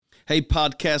Hey,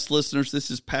 podcast listeners, this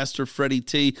is Pastor Freddie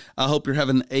T. I hope you're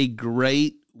having a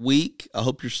great week. I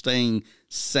hope you're staying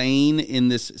sane in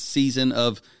this season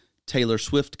of Taylor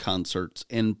Swift concerts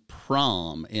and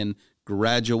prom and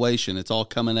graduation. It's all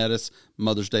coming at us.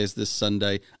 Mother's Day is this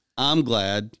Sunday. I'm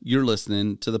glad you're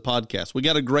listening to the podcast. We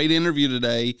got a great interview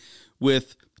today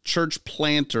with church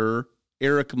planter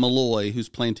Eric Malloy, who's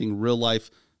planting Real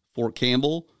Life Fort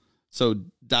Campbell. So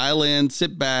dial in,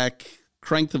 sit back,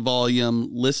 crank the volume,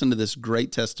 listen to this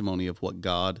great testimony of what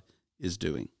God is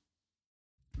doing.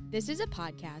 This is a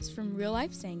podcast from Real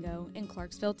Life Sango in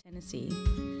Clarksville, Tennessee.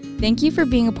 Thank you for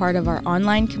being a part of our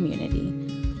online community.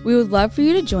 We would love for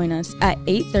you to join us at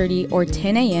 8:30 or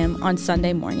 10 a.m. on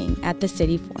Sunday morning at the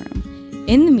City Forum.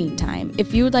 In the meantime,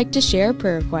 if you would like to share a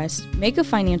prayer request, make a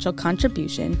financial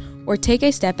contribution, or take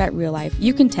a step at Real Life,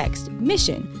 you can text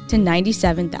MISSION to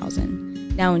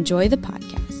 97,000. Now enjoy the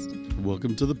podcast.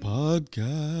 Welcome to the podcast.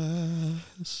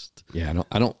 Yeah,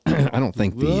 I don't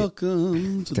think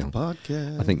Welcome to the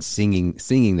podcast. I think singing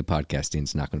the podcast in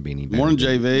is not going to be any better. Morning,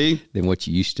 JV. Than what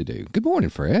you used to do. Good morning,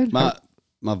 Fred. My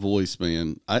voice,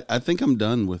 man. I think I'm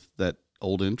done with that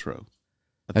old intro.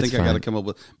 I think I got to come up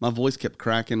with. My voice kept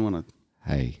cracking when I.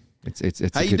 Hey, it's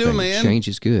How a you good doing, thing. man? Change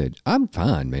is good. I'm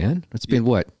fine, man. It's been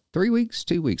what? 3 weeks,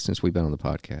 2 weeks since we've been on the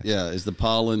podcast. Yeah, is the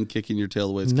pollen kicking your tail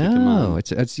the way it's kicking mine? No,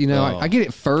 it's I get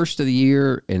it first of the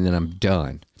year and then I'm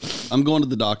done. I'm going to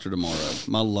the doctor tomorrow.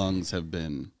 My lungs have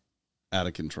been out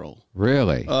of control.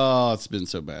 Really? Oh, it's been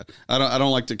so bad. I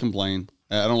don't like to complain.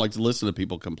 I don't like to listen to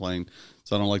people complain,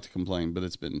 so I don't like to complain. But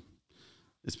it's been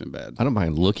bad. I don't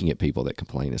mind looking at people that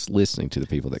complain. It's listening to the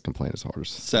people that complain is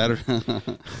hardest.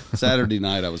 Saturday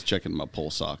night, I was checking my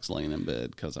pulse socks laying in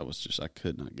bed because I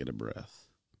could not get a breath.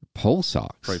 Pole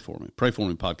socks. Pray for me,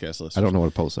 podcast listeners. I don't know what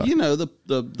a pole sock. You know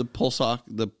the pole sock,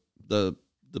 the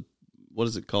what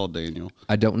is it called, Daniel?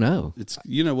 I don't know. It's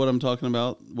you know what I'm talking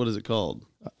about. What is it called?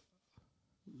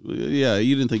 Yeah,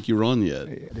 you didn't think you were on yet.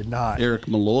 I did not. Eric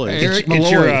Malloy. Eric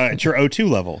Malloy. It's your O2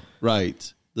 level.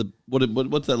 Right.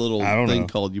 What's that little thing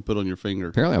called you put on your finger?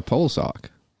 Apparently a pole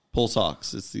sock. Pole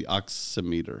socks. It's the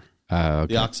oximeter.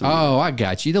 Okay. The oximeter. Oh, I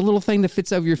got you. The little thing that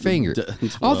fits over your finger.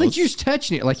 I think you're just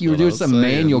touching it like you were doing some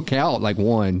manual count, like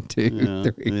 1, 2,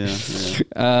 3.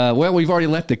 Yeah. Well, we've already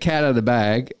left the cat out of the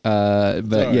bag, but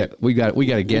right. yeah, we got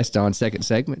a guest on second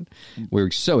segment.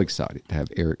 We're so excited to have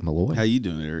Eric Malloy. How you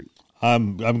doing, Eric?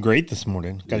 I'm great this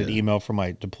morning. Got an email from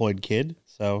my deployed kid,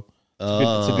 so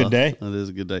it's a good day. It is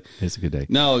a good day. It's a good day.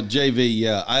 No, JV,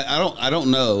 yeah. I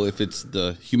don't know if it's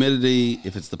the humidity,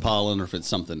 if it's the pollen, or if it's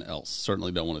something else.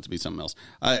 Certainly don't want it to be something else.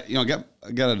 I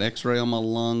got an X-ray on my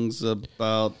lungs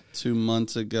about 2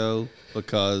 months ago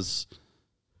because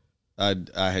I got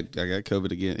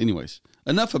COVID again. Anyways,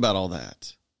 enough about all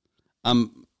that. I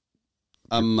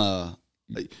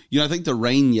think the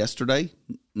rain yesterday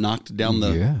knocked down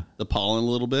the pollen a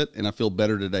little bit, and I feel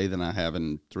better today than I have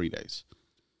in 3 days.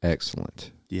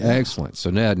 Excellent. Yeah. Excellent. So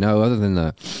no, other than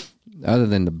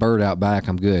the bird out back,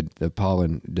 I'm good. The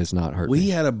pollen does not hurt me. We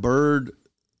had a bird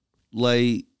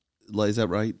lay, is that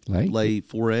right? Lay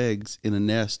 4 eggs in a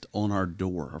nest on our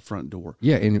front door.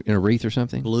 Yeah, in a wreath or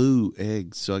something. Blue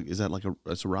eggs. So is that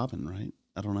it's a robin, right?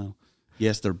 I don't know.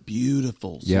 Yes, they're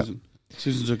beautiful. Yep.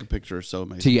 Susan took a picture. So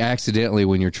amazing. So you accidentally,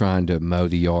 when you're trying to mow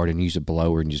the yard and use a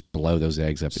blower and just blow those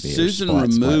eggs up in the air. Susan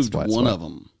removed one of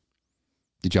them.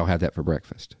 Did y'all have that for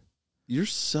breakfast? You're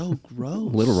so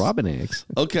gross. Little robin eggs.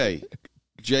 Okay,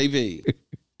 JV,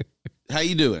 how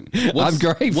you doing? I'm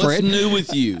great, Fred. What's new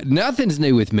with you? Nothing's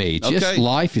new with me. Just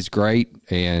life is great.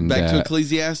 And back to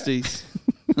Ecclesiastes.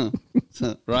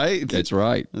 Right? That's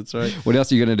right. That's right. What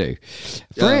else are you going to do?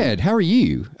 Fred, how are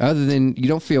you? Other than you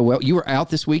don't feel well. You were out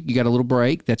this week. You got a little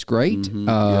break. That's great.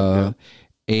 Mm-hmm.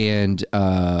 And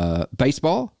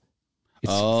baseball.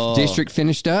 It's district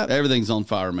finished up. Everything's on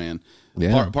fire, man.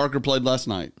 Yeah. Parker played last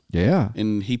night. Yeah.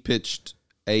 And he pitched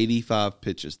 85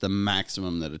 pitches, the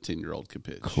maximum that a 10-year-old could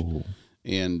pitch. Cool.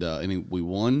 And we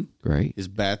won. Great. His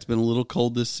bat's been a little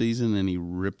cold this season, and he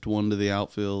ripped one to the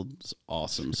outfield. It's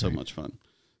awesome. Great. So much fun.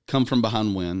 Come from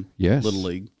behind win. Yes. Little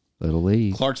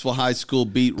League. Clarksville High School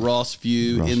beat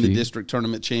Rossview in the district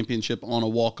tournament championship on a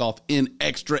walk-off in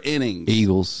extra innings.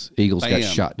 Eagles got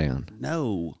shot down.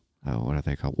 No. Oh, what are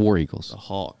they called? War Eagles. The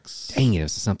Hawks. Dang it,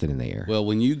 there's something in the air. Well,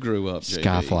 when you grew up, JV,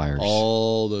 Sky Flyers,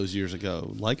 all those years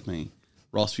ago, like me,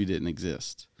 Rossview didn't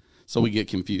exist. So we get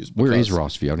confused. Where is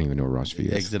Rossview? I don't even know where Rossview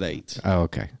is. Exit 8. Oh,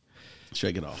 okay.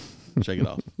 Shake it off.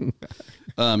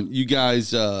 You guys,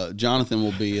 Jonathan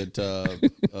will be at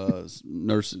what's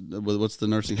the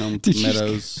nursing home?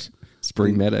 Meadows.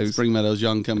 Spring Meadows.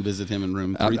 Y'all can come visit him in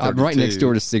room 332. I'm right next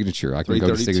door to Signature. I can go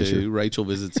to Signature. Rachel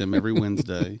visits him every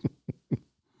Wednesday.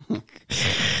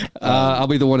 I'll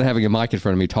be the one having a mic in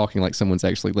front of me talking like someone's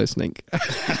actually listening.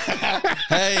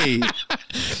 Hey,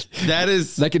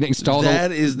 they can install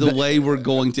that is the way we're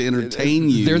going to entertain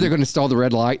you. They're going to install the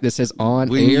red light that says on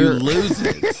when air. You lose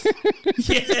it.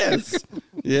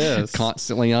 Yes.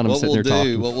 Constantly on them sitting there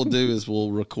talking. What we'll do is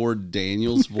we'll record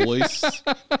Daniel's voice.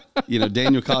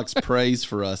 Daniel Cox prays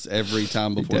for us every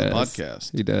time before the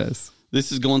podcast. He does.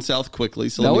 This is going south quickly.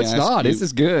 So no, it's not. This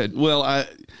is good. Well,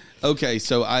 okay.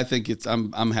 So I think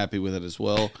I'm happy with it as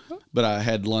well. But I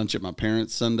had lunch at my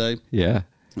parents' Sunday. Yeah.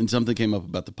 And something came up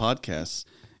about the podcasts.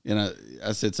 And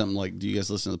I said something like, do you guys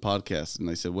listen to the podcast? And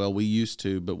they said, well, we used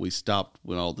to, but we stopped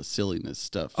when all the silliness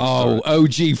stuff started.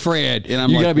 OG Fred. And I'm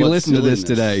you like, got to be listening to this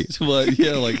today. What?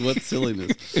 Yeah, like what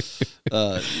silliness?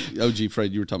 OG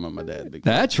Fred, you were talking about my dad.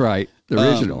 That's right.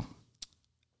 The original.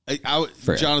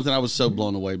 Jonathan, I was so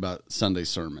blown away by Sunday's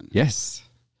sermon. Yes.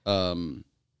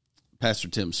 Pastor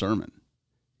Tim's sermon.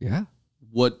 Yeah.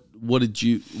 What did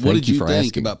you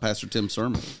think about Pastor Tim's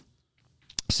sermon?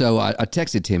 So I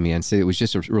texted Timmy and said it was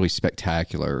just a really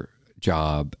spectacular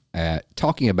job at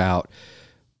talking about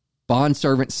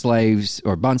bondservant slaves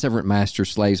or bondservant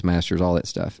masters, slaves masters, all that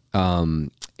stuff.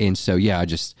 And so, yeah,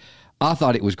 I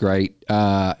thought it was great.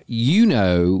 You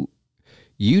know,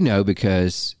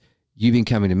 because you've been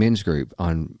coming to men's group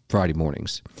on Friday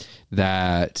mornings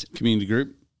that community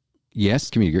group. Yes.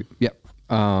 Community group. Yep.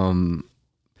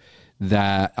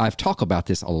 That I've talked about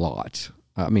this a lot.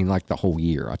 I mean, like the whole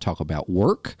year, I talk about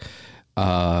work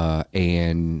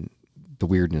and the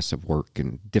weirdness of work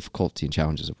and difficulty and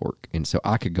challenges of work. And so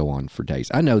I could go on for days.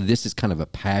 I know this is kind of a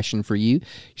passion for you. You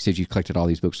said you collected all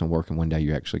these books on work, and one day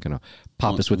you're actually going to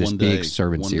pop us with this big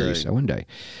sermon series. So one day.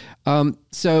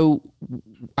 So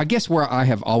I guess where I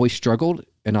have always struggled,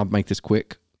 and I'll make this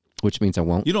quick, which means I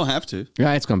won't. You don't have to.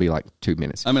 Yeah, it's going to be like 2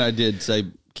 minutes. I mean, I did say...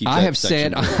 I've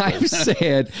said on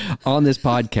this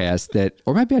podcast that,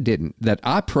 or maybe I didn't, that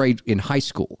I prayed in high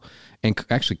school and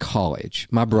actually college.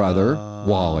 My brother,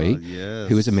 Wally,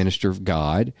 who is a minister of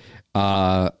God,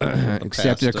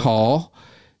 accepted a call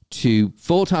to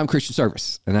full-time Christian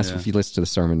service. And that's if you listen to the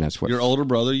sermon, that's what. Your older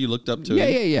brother, you looked up to him.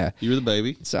 Yeah. You were the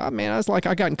baby. So, I mean, I was like,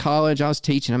 I got in college, I was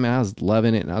teaching. I mean, I was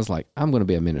loving it. And I was like, I'm going to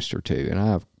be a minister too. And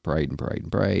I prayed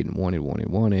and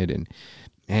wanted. And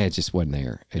it just wasn't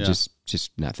there. It just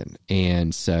nothing.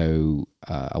 And so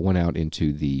I went out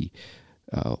into the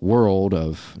world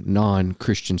of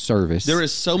non-Christian service. There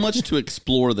is so much to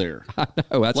explore there. I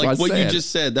know. That's like what you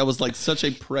just said. That was like such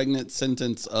a pregnant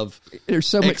sentence of there's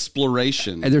so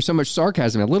exploration. And there's so much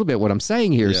sarcasm. A little bit what I'm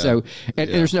saying here. Yeah. So and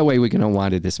there's no way we can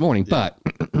unwind it this morning. Yeah.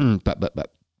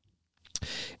 But.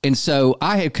 And so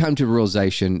I had come to the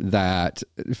realization that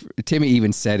Timmy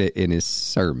even said it in his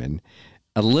sermon,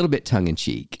 a little bit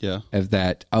tongue-in-cheek, of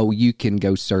that, you can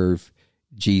go serve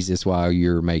Jesus while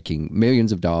you're making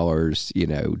millions of dollars,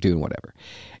 doing whatever.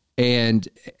 And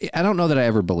I don't know that I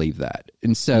ever believed that.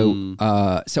 And so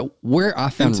so where I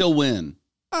found... Until when?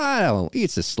 I don't know.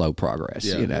 It's a slow progress,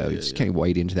 you just can't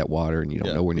wade into that water and you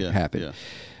don't know when it happened.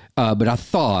 Yeah. But I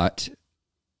thought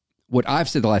what I've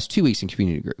said the last 2 weeks in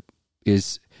community group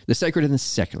is... the sacred and the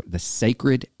secular. The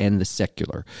sacred and the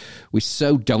secular. We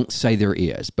so don't say there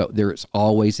is, but there is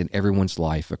always in everyone's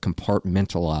life a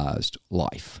compartmentalized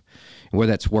life. And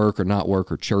whether that's work or not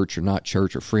work or church or not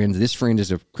church or friends. This friend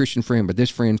is a Christian friend, but this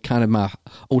friend kind of my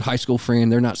old high school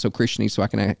friend. They're not so Christian-y, so I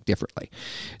can act differently.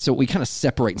 So we kind of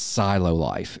separate and silo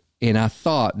life. And I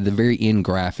thought the very end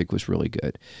graphic was really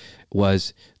good.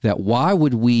 Was that why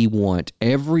would we want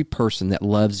every person that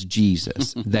loves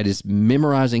Jesus, that is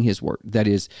memorizing his word, that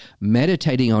is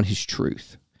meditating on his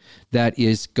truth, that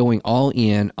is going all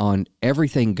in on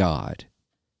everything God,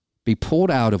 be pulled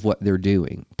out of what they're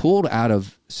doing, pulled out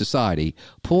of society,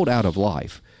 pulled out of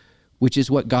life, which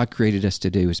is what God created us to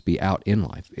do, is be out in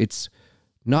life. It's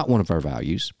not one of our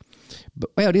values, but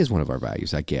it is one of our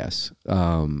values, I guess.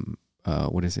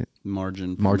 What is it?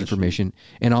 Margin for mission.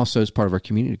 And also as part of our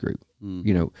community group.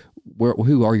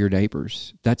 Who are your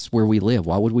neighbors? That's where we live.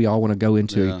 Why would we all want to go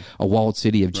into a walled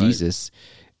city of Jesus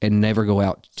and never go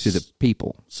out to the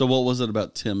people? So what was it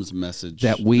about Tim's message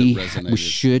that we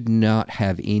should not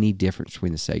have any difference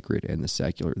between the sacred and the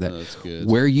secular? That's good.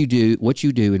 Where you do, what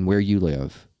you do and where you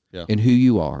live and who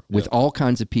you are with all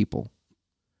kinds of people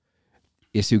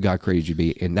is who God created you to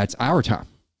be. And that's our time.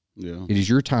 Yeah. It is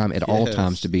your time at all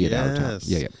times to be at our time.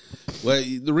 Yeah. Well,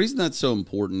 the reason that's so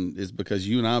important is because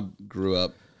you and I grew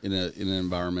up in an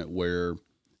environment where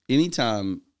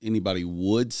anytime anybody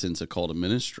would sense a call to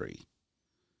ministry,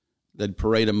 they'd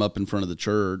parade them up in front of the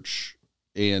church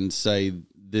and say,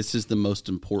 this is the most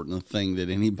important thing that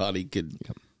anybody could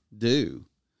do.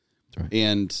 Right.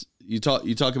 And you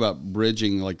talk about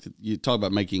bridging, like you talk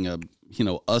about making a,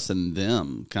 us and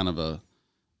them kind of a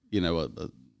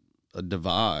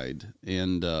divide.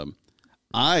 And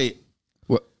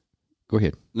what? Go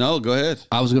ahead. No, go ahead.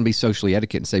 I was going to be socially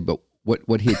etiquette and say, but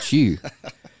what hits you?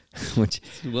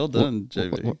 Well done,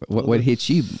 JV. What hits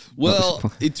you?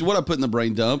 Well, it's what I put in the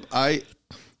brain dump. I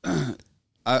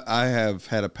have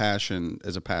had a passion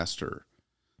as a pastor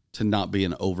to not be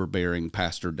an overbearing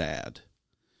pastor dad.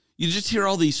 You just hear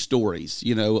all these stories,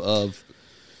 of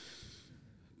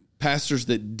pastors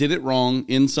that did it wrong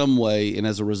in some way, and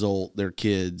as a result, their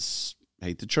kids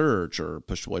hate the church or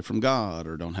pushed away from God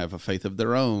or don't have a faith of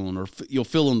their own, or you'll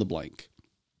fill in the blank.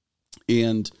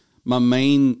 And my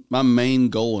main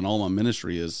goal in all my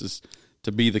ministry is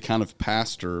to be the kind of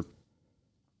pastor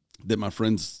that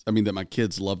that my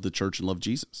kids love the church and love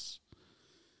Jesus.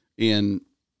 And,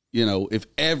 if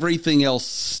everything else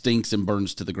stinks and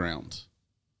burns to the ground,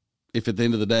 if at the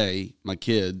end of the day, my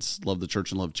kids love the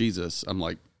church and love Jesus, I'm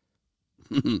like,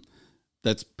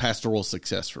 that's pastoral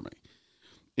success for me.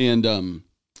 And,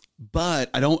 but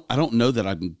I don't know that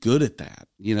I'm good at that,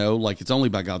 like it's only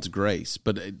by God's grace,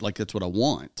 but that's what I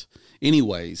want.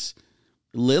 Anyways,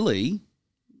 Lily,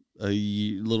 a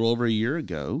little over a year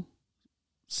ago,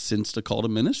 sensed a call to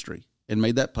ministry and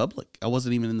made that public. I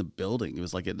wasn't even in the building. It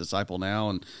was like at Disciple Now,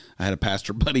 and I had a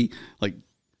pastor buddy like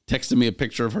texted me a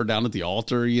picture of her down at the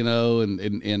altar,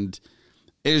 and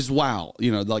it is wow,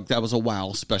 like that was a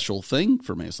wow special thing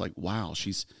for me. It's like, wow,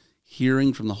 she's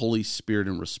hearing from the Holy Spirit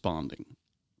and responding.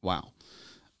 Wow.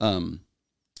 And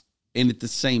at the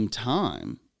same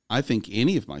time, I think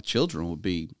any of my children would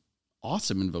be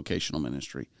awesome in vocational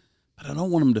ministry, but I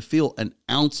don't want them to feel an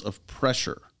ounce of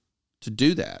pressure to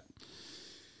do that.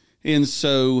 And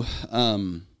so,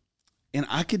 and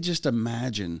I could just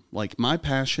imagine like my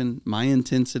passion, my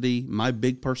intensity, my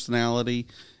big personality,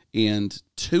 and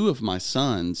two of my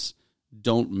sons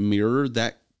don't mirror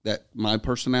that my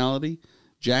personality.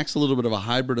 Jack's a little bit of a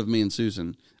hybrid of me and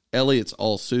Susan. Elliot's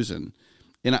all Susan.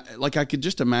 And I could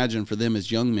just imagine for them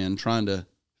as young men trying to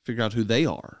figure out who they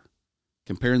are,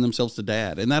 comparing themselves to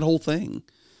dad and that whole thing,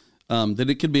 that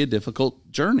it could be a difficult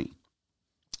journey.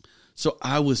 So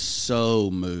I was so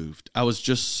moved. I was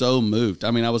just so moved.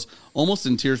 I mean, I was almost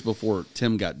in tears before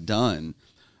Tim got done,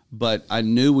 but I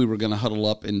knew we were going to huddle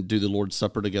up and do the Lord's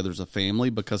Supper together as a family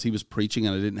because he was preaching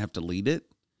and I didn't have to lead it.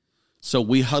 So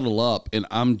we huddle up and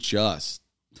I'm just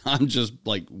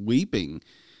like weeping.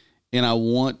 And I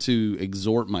want to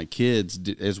exhort my kids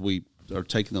as we are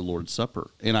taking the Lord's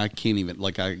Supper. And I can't even,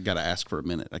 I got to ask for a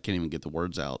minute. I can't even get the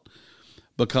words out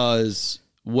because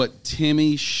what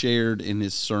Timmy shared in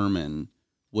his sermon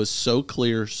was so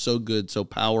clear, so good, so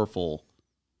powerful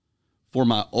for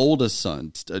my oldest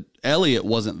son. Elliot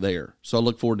wasn't there, so I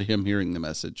look forward to him hearing the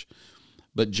message.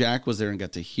 But Jack was there and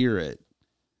got to hear it.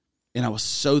 And I was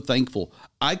so thankful.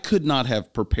 I could not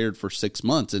have prepared for 6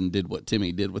 months and did what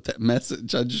Timmy did with that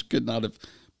message. I just could not have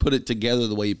put it together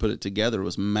the way he put it together. It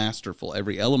was masterful,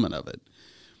 every element of it.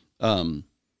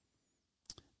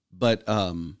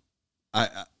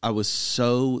 I was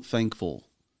so thankful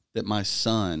that my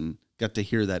son got to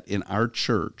hear that in our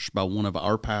church by one of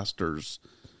our pastors,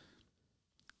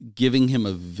 giving him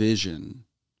a vision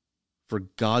for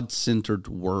God-centered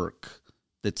work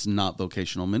that's not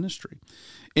vocational ministry.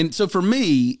 And so for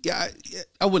me,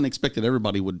 I wouldn't expect that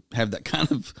everybody would have that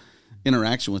kind of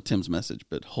interaction with Tim's message,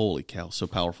 but holy cow, so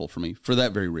powerful for me for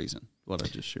that very reason, what I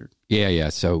just shared. Yeah.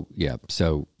 So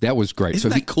that was great.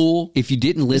 Isn't that cool? If you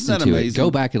didn't listen to it, go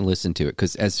back and listen to it.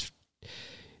 Because as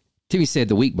Timmy said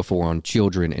the week before on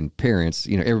children and parents,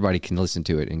 everybody can listen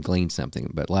to it and glean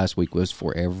something. But last week was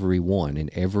for everyone in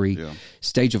every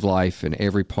stage of life and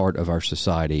every part of our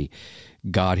society.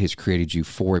 God has created you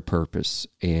for a purpose,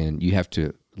 and you have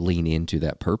to lean into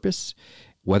that purpose,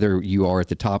 whether you are at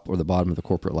the top or the bottom of the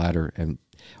corporate ladder,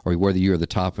 or whether you're at the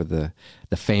top of the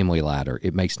family ladder.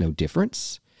 It makes no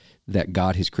difference that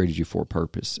God has created you for a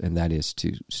purpose, and that is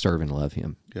to serve and love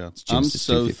him. Yeah, I'm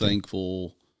so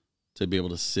thankful to be able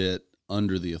to sit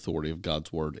under the authority of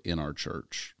God's word in our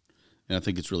church. And I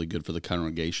think it's really good for the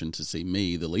congregation to see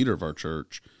me, the leader of our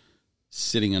church,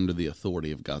 sitting under the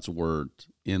authority of God's word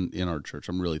in our church.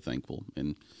 I'm really thankful.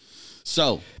 And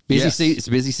so it's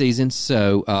a busy season.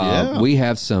 So we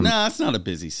have some. No, it's not a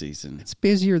busy season. It's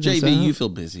busier than JV. You feel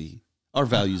busy. Our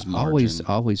values margin.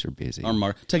 Always are busy.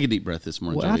 Take a deep breath this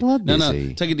morning, JV. I love busy.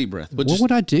 No, take a deep breath. What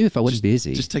would I do if I wasn't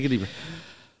busy? Just take a deep breath.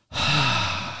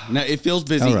 Now, it feels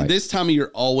busy. Right. This time of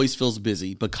year always feels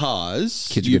busy because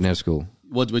kids are getting out of school.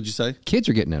 What would you say? Kids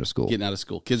are getting out of school.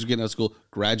 Kids are getting out of school.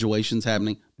 Graduation's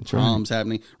happening. Prom's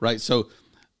happening. Right. So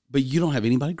But you don't have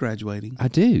anybody graduating. I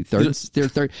do. They're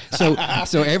third. So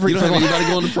every you don't have anybody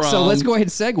going to prom. So let's go ahead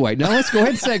and segue. No, let's go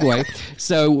ahead and segue.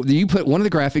 So you put one of the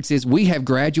graphics is we have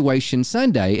graduation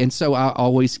Sunday, and so I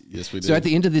always yes we do. So at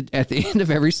the end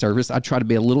of every service, I try to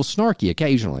be a little snarky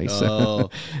occasionally. So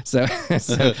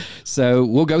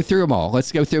we'll go through them all.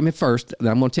 Let's go through them at first. And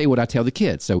I'm going to tell you what I tell the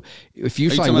kids. So if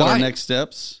you're talking about our next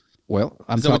steps. Well,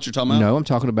 is that what you're talking about? No, I'm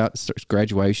talking about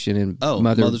graduation and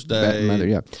Mother's Day,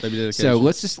 yeah. Baby dedication. So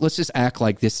let's just act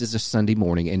like this is a Sunday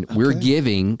morning, and we're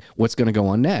giving what's going to go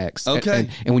on next. Okay.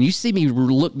 And when you see me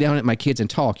look down at my kids and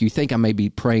talk, you think I may be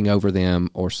praying over them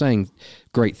or saying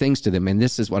great things to them, and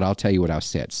this is what I'll tell you what I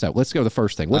said. So let's go to the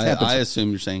first thing. What happens? I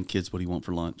assume you're saying, kids, what do you want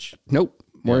for lunch? Nope.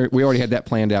 Yeah. We already had that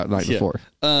planned out the night before.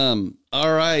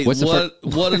 All right.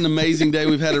 What an amazing day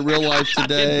we've had in real life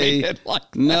today.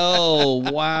 No,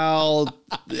 wow.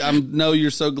 I know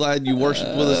you're so glad you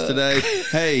worshiped with us today.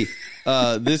 Hey,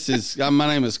 my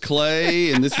name is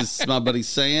Clay, and this is my buddy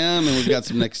Sam, and we've got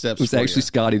some next steps. It's actually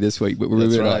Scotty this week, but we're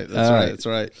moving on. That's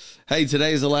right. Hey,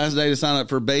 today is the last day to sign up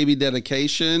for baby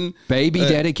dedication.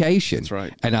 Dedication. That's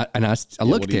right. And I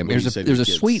looked at him. There's a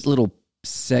sweet little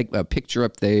picture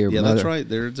up there. Yeah, that's right.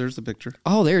 There's the picture.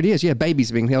 Oh, there it is. Yeah,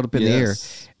 babies being held up in the air.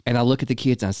 And I look at the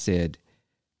kids and I said,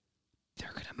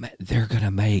 they're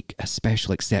gonna make a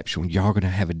special exception. Y'all gonna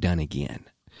have it done again.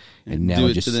 And now do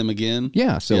it to them again.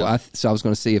 Yeah. So I was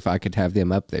going to see if I could have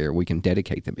them up there. We can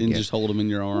dedicate them again. And just hold them in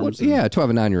your arms. Well, 12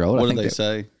 and 9-year-old. What do they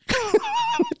say?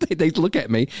 they look at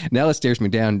me. Nella stares me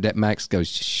down. Max goes,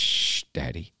 "Shh,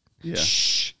 Daddy." Yeah.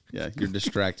 Shh. Yeah, you're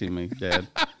distracting me, Dad.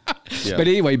 Yeah. But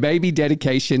anyway, baby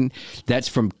dedication. That's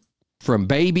from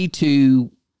baby to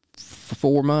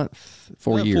 4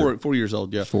 years. 4 years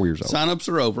old. Yeah, 4 years old. Sign-ups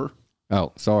are over.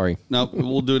 Oh, sorry. No,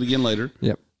 we'll do it again later.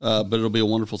 Yep. But it'll be a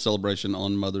wonderful celebration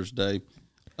on Mother's Day.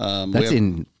 That's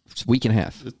in a week and a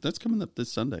half. That's coming up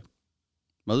this Sunday.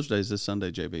 Mother's Day is this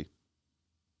Sunday, JB.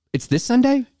 It's this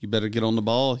Sunday? You better get on the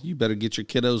ball. You better get your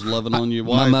kiddos loving on your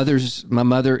wife. My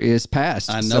mother is passed.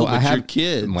 I know, so but I have your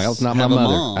kids. Well, it's not my mother.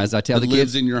 Mom as I tell the kids,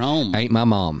 lives in your home. Ain't my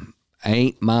mom.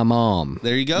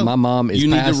 There you go. My mom is You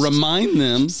need passed to remind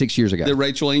them 6 years ago that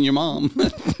Rachel ain't your mom.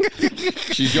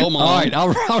 She's your mom. All right,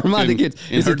 I'll remind the kids.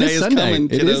 And her day is coming,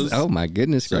 kiddos. Oh my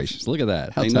goodness gracious! Look at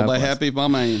that. Ain't nobody happy if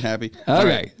mama ain't happy. Okay,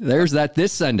 right. There's that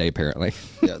this Sunday apparently.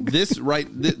 Yeah, this right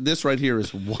here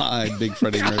is why Big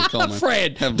Freddie and Mary Coleman.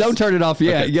 Fred, don't turn it off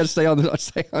yet. Okay. You got to stay on and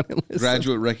listen.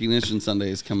 Graduate Recognition Sunday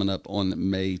is coming up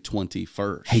on May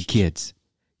 21st. Hey kids,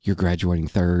 you're graduating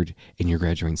 3rd and you're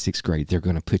graduating 6th grade. They're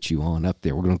going to put you on up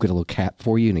there. We're going to get a little cap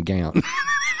for you and a gown.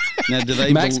 Now,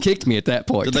 Max kicked me at that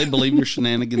point. Do they believe your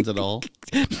shenanigans at all?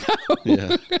 No.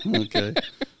 Yeah. Okay.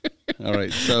 All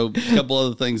right. So a couple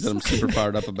other things that I'm super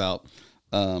fired up about.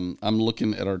 I'm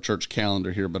looking at our church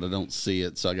calendar here, but I don't see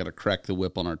it, so I got to crack the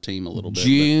whip on our team a little bit.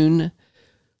 June.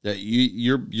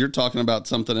 You're talking about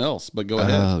something else, but go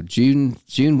ahead. Oh, June,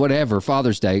 whatever.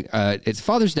 Father's Day. It's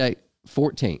Father's Day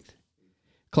 14th.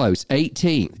 Close.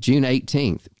 18th, June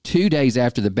 18th. 2 days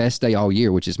after the best day all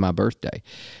year, which is my birthday.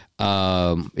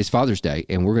 It's Father's Day,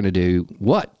 and we're going to do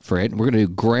what, Fred? We're going to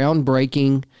do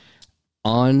groundbreaking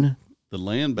on the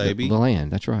land, baby. The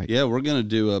land, that's right. Yeah, we're going to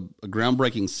do a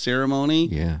groundbreaking ceremony.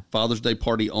 Yeah. Father's Day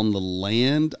party on the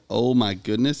land. Oh, my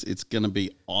goodness. It's going to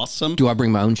be awesome. Do I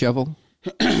bring my own shovel?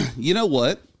 You know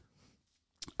what?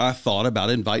 I thought about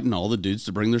inviting all the dudes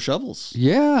to bring their shovels.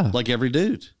 Yeah. Like every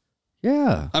dude.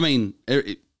 Yeah. I mean,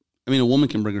 a woman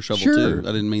can bring her shovel too.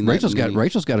 I didn't mean that.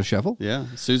 Rachel's got a shovel. Yeah.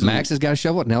 Susan. Max has got a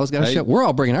shovel. Nella's got a shovel. We're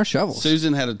all bringing our shovels.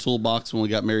 Susan had a toolbox when we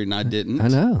got married, and I didn't. I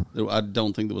know. I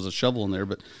don't think there was a shovel in there,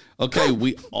 but okay.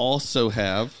 We also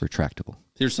have retractable.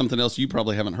 Here's something else you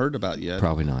probably haven't heard about yet.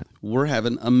 Probably not. We're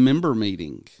having a member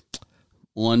meeting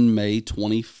on May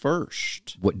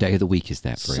 21st. What day of the week is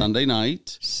that, Fred? Sunday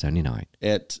night.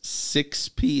 At 6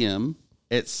 p.m.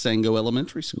 at Sango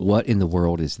Elementary School. What in the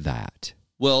world is that?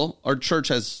 Well, our church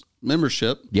has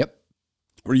membership. Yep.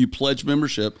 Where you pledge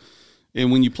membership.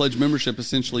 And when you pledge membership,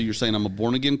 essentially you're saying, I'm a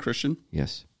born-again Christian.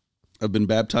 Yes. I've been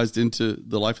baptized into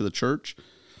the life of the church.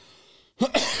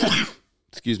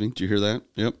 Excuse me. Did you hear that?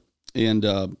 Yep.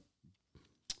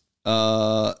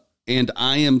 And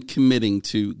I am committing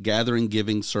to gathering,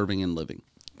 giving, serving, and living.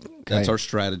 Okay. That's our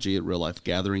strategy at Real Life: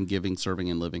 gathering, giving, serving,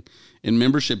 and living. And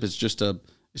membership is just a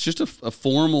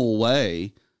formal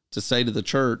way to say to the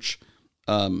church,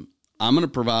 I'm going to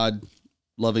provide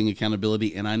loving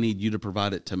accountability, and I need you to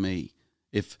provide it to me.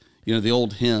 If the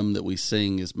old hymn that we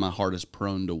sing is "My heart is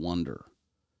prone to wonder."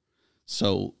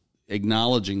 So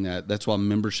acknowledging that's why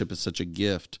membership is such a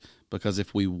gift, because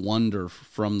if we wander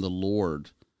from the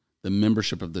Lord, the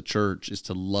membership of the church is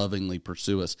to lovingly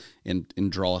pursue us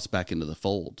and draw us back into the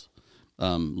fold.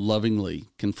 lovingly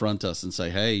confront us and say,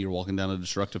 hey, you're walking down a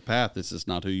destructive path. This is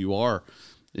not who you are,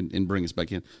 and bring us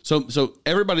back in. So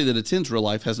everybody that attends Real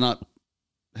Life has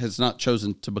not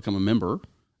chosen to become a member.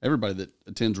 Everybody that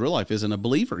attends Real Life isn't a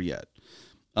believer yet.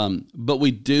 But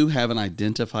we do have an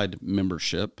identified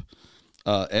membership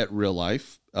at Real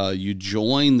Life. You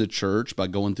join the church by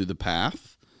going through the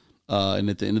path. And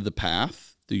at the end of the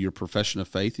path, through your profession of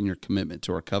faith and your commitment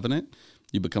to our covenant,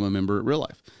 you become a member at Real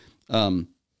Life.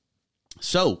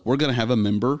 So we're going to have a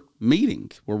member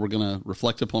meeting where we're going to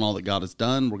reflect upon all that God has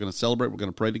done. We're going to celebrate. We're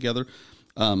going to pray together.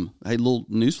 Hey, little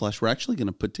newsflash, we're actually going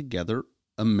to put together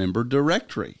a member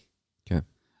directory. Okay.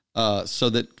 So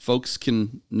that folks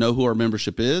can know who our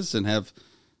membership is and have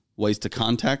ways to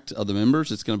contact other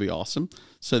members. It's going to be awesome.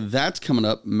 So that's coming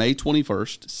up May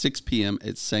 21st, 6 p.m.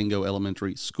 at Sango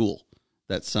Elementary School.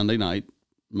 That's Sunday night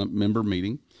member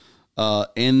meeting.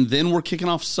 And then we're kicking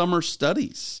off summer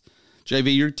studies.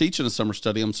 JV, you're teaching a summer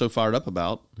study I'm so fired up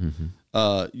about.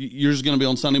 Mm-hmm. Yours going to be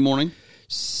on Sunday morning?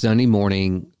 Sunday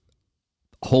morning,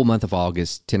 whole month of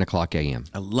August, 10 o'clock a.m.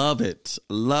 I love it.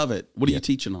 Love it. What are you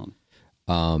teaching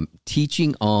on?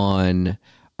 Teaching on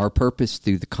our purpose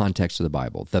through the context of the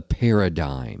Bible, the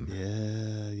paradigm.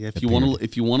 Yeah. If you want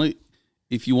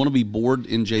to be bored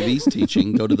in JV's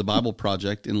teaching, go to the Bible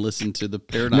Project and listen to the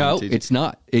paradigm. No, teaching. It's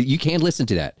not. You can listen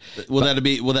to that. Will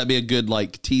that be a good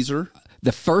like teaser?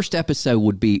 The first episode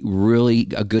would be really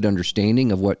a good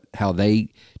understanding of how they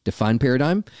define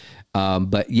paradigm.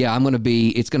 But yeah,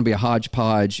 it's going to be a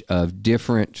hodgepodge of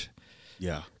different,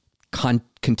 biblical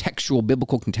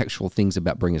contextual things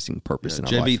about bringing us in purpose in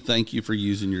our JV, life. thank you for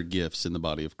using your gifts in the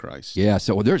body of Christ. Yeah,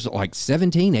 so there's like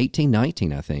 17, 18,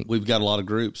 19, I think. We've got a lot of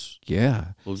groups. Yeah.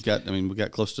 Well, we've got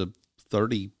close to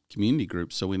 30 community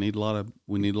groups, so we need a lot of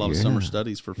summer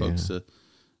studies for folks to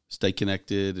stay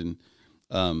connected. And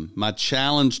my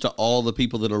challenge to all the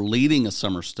people that are leading a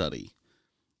summer study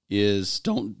is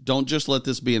don't just let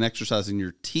this be an exercise in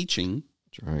your teaching.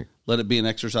 That's right. Let it be an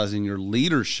exercise in your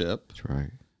leadership. That's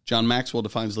right. John Maxwell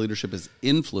defines leadership as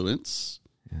influence.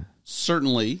 Yeah.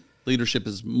 Certainly, leadership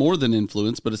is more than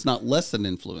influence, but it's not less than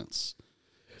influence.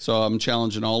 So I'm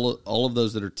challenging all of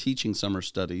those that are teaching summer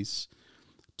studies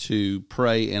to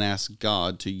pray and ask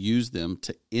God to use them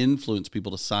to influence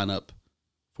people to sign up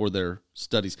for their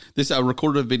studies. I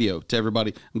recorded a video to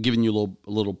everybody. I'm giving you a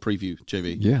little preview,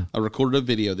 JV. Yeah. I recorded a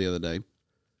video the other day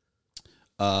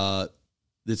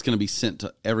that's going to be sent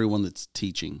to everyone that's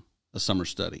teaching a summer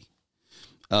study.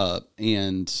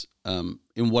 And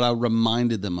what I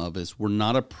reminded them of is we're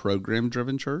not a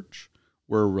program-driven church.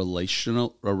 We're a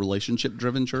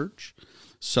relationship-driven church.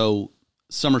 So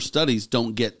summer studies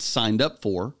don't get signed up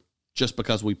for just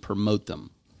because we promote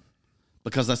them,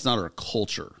 because that's not our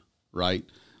culture, right?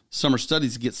 Summer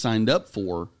studies get signed up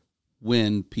for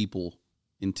when people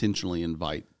intentionally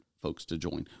invite folks to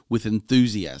join with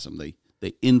enthusiasm.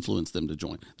 They influence them to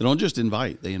join. They don't just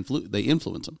invite; they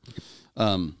influence them.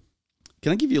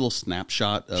 Can I give you a little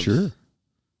snapshot of? Sure.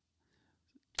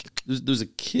 There's a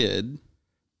kid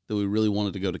that we really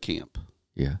wanted to go to camp.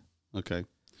 Yeah. Okay.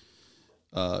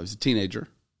 He was a teenager,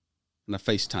 and I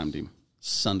FaceTimed him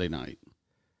Sunday night,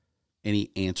 and he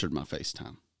answered my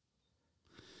FaceTime.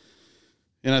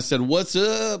 And I said, "What's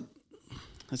up?"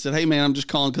 I said, "Hey man, I'm just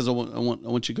calling because I want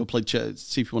you to go play chess.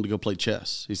 See if you want to go play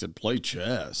chess." He said, "Play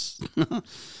chess,"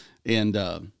 and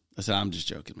I said, "I'm just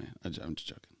joking, man. I'm just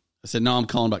joking." I said, "No, I'm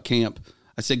calling about camp."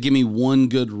 I said, "Give me one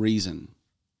good reason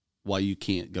why you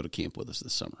can't go to camp with us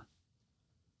this summer."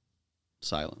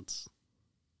 Silence.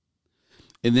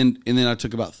 And then I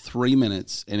took about 3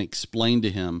 minutes and explained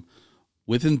to him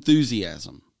with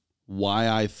enthusiasm why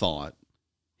I thought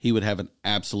he would have an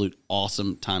absolute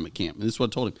awesome time at camp. And this is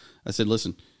what I told him. I said,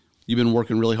 "Listen, you've been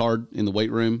working really hard in the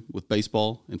weight room with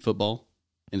baseball and football,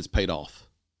 and it's paid off.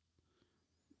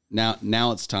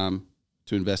 Now it's time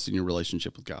to invest in your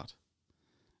relationship with God."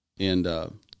 And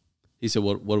he said,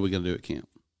 what are we going to do at camp?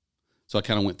 So I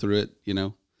kind of went through it,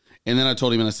 And then I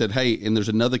told him, and I said, "Hey, and there's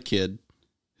another kid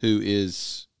who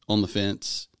is on the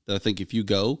fence that I think if you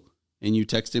go and you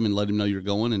text him and let him know you're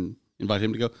going and invite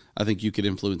him to go, I think you could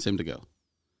influence him to go."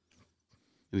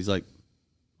 And he's like,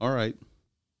 "All right,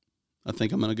 I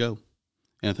think I'm going to go.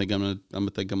 And I think I'm going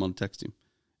to text him."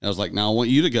 And I was like, "Now I want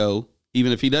you to go,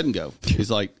 even if he doesn't go."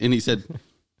 He's like, and he said,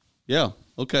 "Yeah,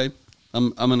 okay,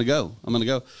 I'm going to go. I'm going to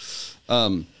go."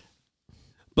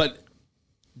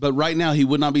 But right now he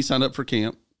would not be signed up for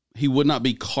camp. He would not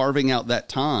be carving out that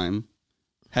time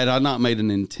had I not made an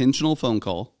intentional phone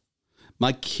call.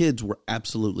 My kids were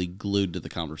absolutely glued to the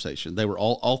conversation. They were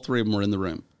all three of them were in the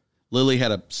room. Lily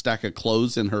had a stack of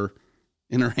clothes in her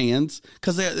hands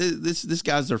because this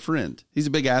guy's their friend. He's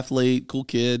a big athlete, cool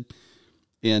kid.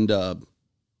 And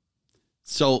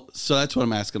so that's what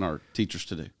I'm asking our teachers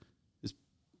to do, is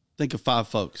think of 5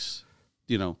 folks,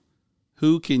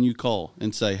 who can you call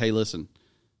and say, hey, listen,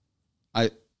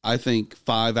 I think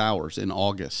 5 hours in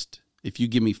August, if you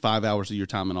give me 5 hours of your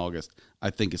time in August, I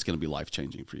think it's going to be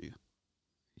life-changing for you.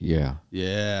 Yeah.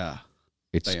 Yeah.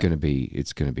 It's going to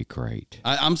be great.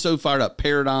 I'm so fired up.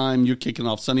 Paradigm, you're kicking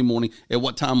off Sunday morning. At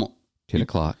what time? 10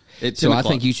 o'clock. At 10 so o'clock. I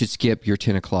think you should skip your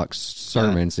 10 o'clock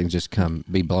sermons and just come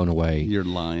be blown away. You're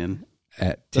lying.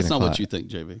 At 10 That's o'clock. not what you think,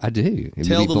 JV. I do.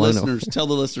 Tell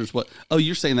the listeners what. Oh,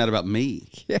 you're saying that about me.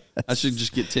 Yes. I should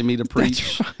just get Timmy to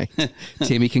preach. That's right.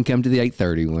 Timmy can come to the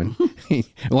 8:30 one.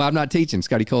 Well, I'm not teaching.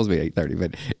 Scotty calls me 8:30,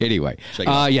 but anyway. So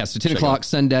 10 o'clock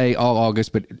Sunday, all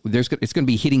August, but it's going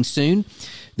to be hitting soon.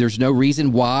 There's no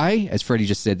reason why, as Freddie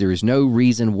just said, there is no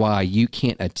reason why you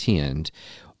can't attend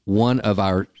one of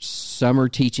our summer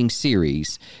teaching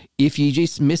series. If you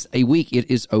just miss a week,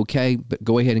 it is okay, but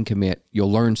go ahead and commit.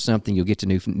 You'll learn something. You'll get to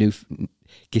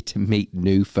meet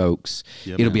new folks.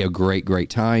 Yeah, It'll be a great, great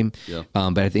time. Yeah.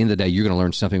 But at the end of the day, you're going to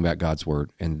learn something about God's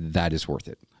Word, and that is worth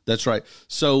it. That's right.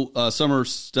 So summer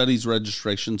studies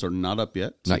registrations are not up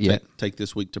yet. So not yet. Take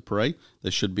this week to pray. They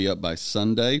should be up by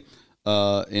Sunday.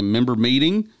 And member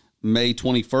meeting, May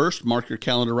 21st. Mark your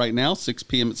calendar right now, 6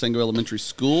 p.m. at Sango Elementary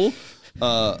School.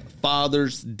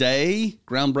 Father's Day,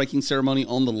 groundbreaking ceremony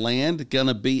on the land,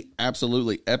 gonna be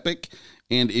absolutely epic.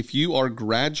 And if you are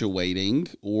graduating,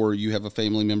 or you have a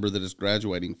family member that is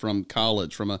graduating from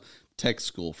college, from a tech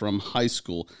school, from high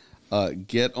school,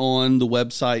 get on the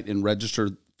website and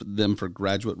register them for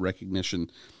graduate recognition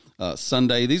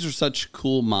Sunday. These are such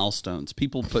cool milestones.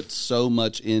 People put so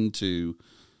much into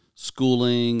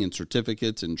schooling and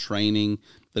certificates and training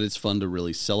that it's fun to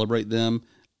really celebrate them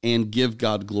and give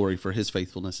God glory for His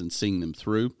faithfulness and seeing them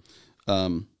through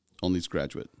on these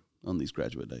graduate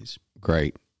days.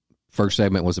 Great. First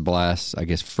segment was a blast. I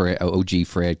guess OG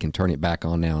Fred can turn it back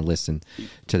on now and listen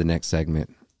to the next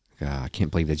segment. I can't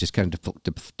believe that just kind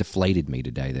of deflated me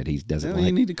today that he doesn't like.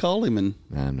 You need to call him. And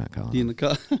no, I'm not calling him.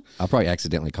 I'll probably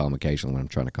accidentally call him occasionally when I'm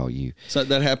trying to call you. So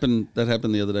that happened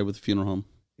the other day with the funeral home.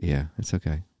 Yeah, it's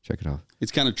okay. Check it off.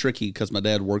 It's kind of tricky because my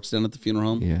dad works down at the funeral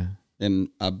home. Yeah. And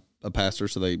I'm a pastor,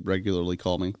 so they regularly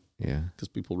call me. Yeah. Because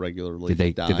people regularly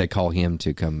die. Did they call him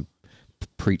to come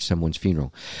preach someone's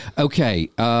funeral? Okay.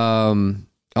 All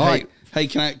right. Hey,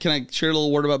 can I share a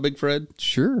little word about Big Fred?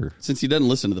 Sure. Since he doesn't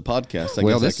listen to the podcast. I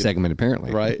guess this segment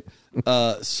apparently. Right.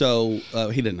 So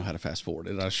he didn't know how to fast forward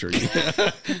it, I assure you.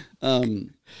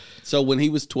 So when he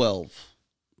was 12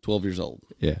 years old.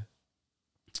 Yeah.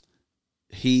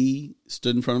 He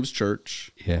stood in front of his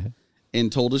church. Yeah. And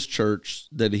told his church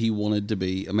that he wanted to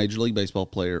be a Major League Baseball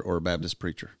player or a Baptist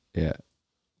preacher. Yeah.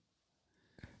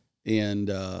 And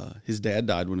his dad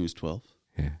died when he was 12.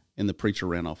 Yeah. And the preacher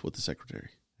ran off with the secretary.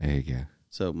 There you go.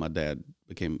 So my dad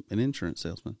became an insurance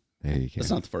salesman. There you go. That's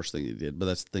not the first thing he did, but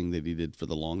that's the thing that he did for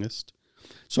the longest.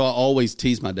 So I always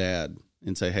tease my dad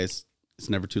and say, hey, it's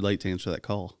never too late to answer that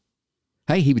call.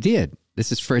 Hey, he did.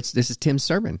 This is Tim's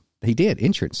sermon. He did.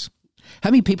 Insurance.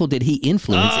 How many people did he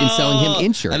influence in selling him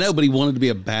insurance? I know, but he wanted to be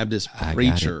a Baptist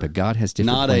preacher. But God has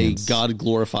different not plans. A God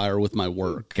glorifier with my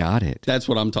work. Got it. That's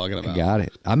what I'm talking about. Got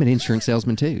it. I'm an insurance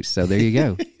salesman too, so there you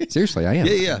go. Seriously, I am.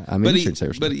 Yeah. I'm an insurance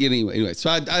salesman. But anyway,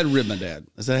 so I'd rib my dad.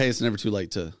 I said, hey, it's never too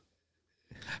late to...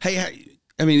 Hey,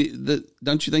 I mean,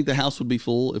 don't you think the house would be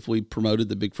full if we promoted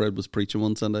that Big Fred was preaching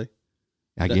one Sunday?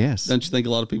 I guess. Don't you think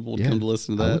a lot of people would come to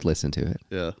listen to that? I would listen to it.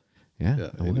 Yeah.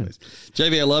 Yeah, anyways.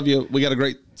 JV, I love you. We got a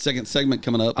great second segment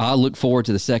coming up. I look forward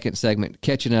to the second segment,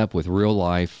 catching up with Real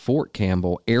Life Fort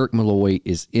Campbell. Eric Malloy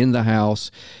is in the house,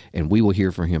 and we will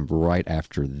hear from him right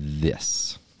after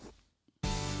this.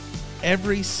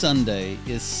 Every Sunday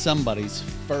is somebody's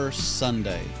first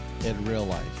Sunday at Real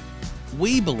Life.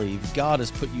 We believe God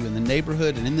has put you in the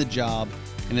neighborhood and in the job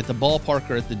and at the ballpark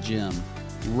or at the gym,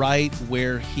 right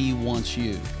where He wants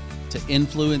you to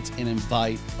influence and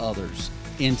invite others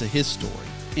into His story,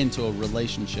 into a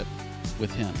relationship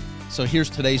with Him. So here's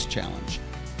today's challenge.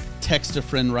 Text a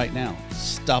friend right now.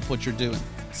 Stop what you're doing.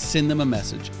 Send them a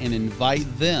message and invite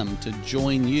them to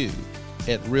join you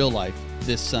at Real Life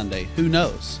this Sunday. Who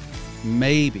knows?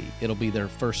 Maybe it'll be their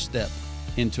first step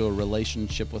into a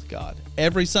relationship with God.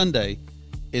 Every Sunday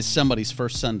is somebody's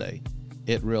first Sunday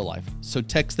at Real Life. So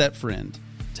text that friend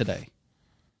today.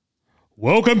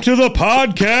 Welcome to the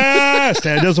podcast.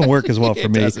 It doesn't work as well for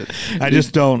me. I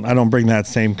don't bring that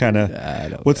same kind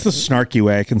of, what's the snarky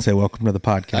way I can say welcome to the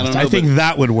podcast? I think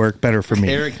that would work better for me.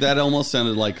 Eric, that almost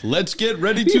sounded like, let's get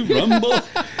ready to rumble.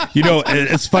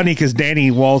 It's funny because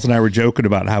Danny Walls and I were joking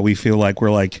about how we feel like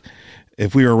we're like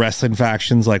if we were wrestling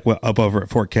factions like up over at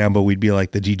Fort Campbell, we'd be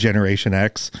like the G-Generation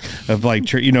X of like,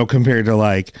 compared to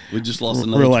like we just lost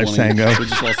another Real Life Sango. We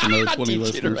just lost another 20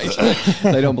 listeners.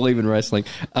 They don't believe in wrestling.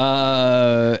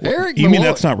 Eric, you mean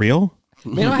that's not real?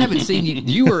 Man, I haven't seen you. Did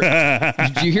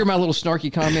you hear my little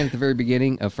snarky comment at the very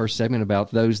beginning of first segment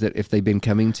about those that if they've been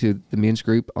coming to the men's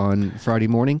group on Friday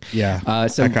morning? Yeah.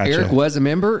 So Eric was a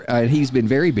member, and he's been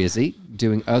very busy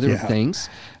doing other things.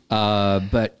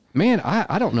 But man,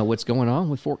 I don't know what's going on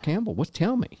with Fort Campbell.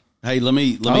 Tell me. Hey, let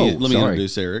me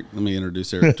introduce Eric. Let me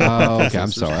introduce Eric. Okay,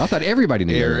 I'm sorry. I thought everybody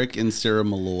knew Eric and Sarah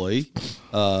Malloy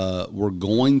were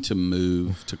going to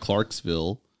move to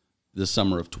Clarksville the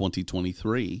summer of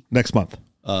 2023 next month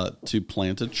to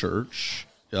plant a church,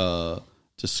 to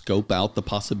scope out the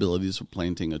possibilities of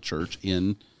planting a church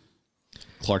in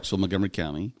Clarksville, Montgomery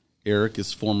County. Eric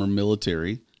is former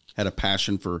military, had a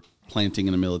passion for planting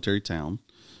in a military town.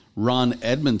 Ron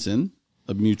Edmondson,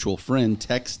 a mutual friend,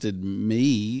 texted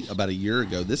me about a year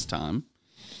ago this time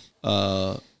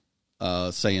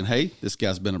saying, hey, this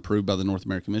guy's been approved by the North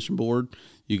American Mission Board.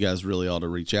 You guys really ought to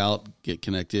reach out, get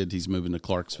connected. He's moving to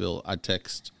Clarksville. I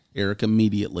text Eric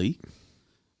immediately.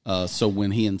 So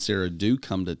when he and Sarah do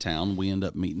come to town, we end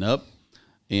up meeting up.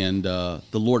 And the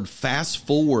Lord fast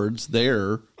forwards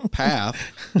their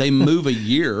path. They move a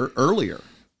year earlier.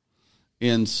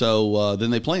 And so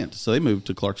then they planned. So they moved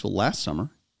to Clarksville last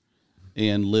summer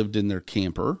and lived in their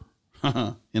camper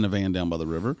in a van down by the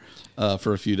river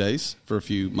for a few days, for a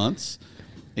few months.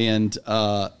 And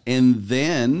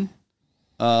then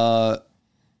God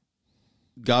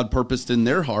purposed in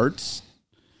their hearts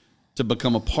to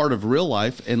become a part of Real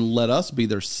Life and let us be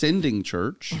their sending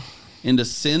church and to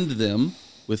send them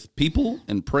with people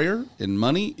and prayer and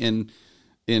money and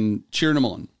cheering them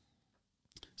on.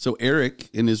 So Eric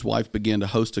and his wife began to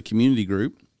host a community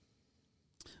group,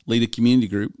 lead a community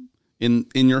group in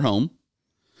your home.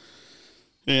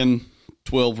 And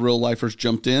 12 real lifers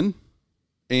jumped in.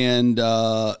 And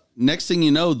next thing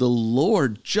you know, the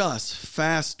Lord just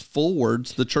fast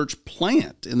forwards the church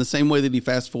plant in the same way that he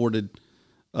fast forwarded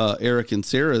Eric and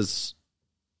Sarah's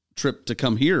trip to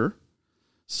come here.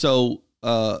 So,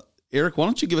 Eric, why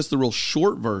don't you give us the real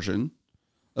short version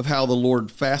of how the Lord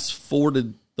fast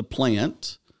forwarded the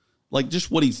plant, like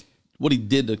just what he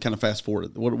did to kind of fast forward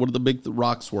it, what the big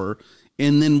rocks were.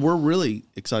 And then we're really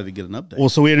excited to get an update. Well,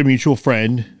 so we had a mutual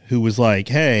friend who was like,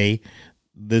 hey,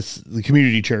 the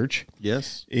community church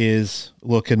is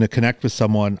looking to connect with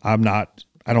someone. I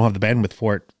don't have the bandwidth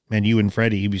for it. Man, you and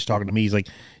Freddie, he was talking to me. He's like,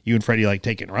 you and Freddie like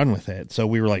take it and run with it. So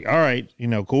we were like, all right,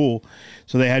 cool.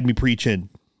 So they had me preach in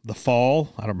the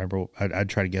fall. I don't remember. I'd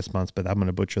try to guess months, but I'm going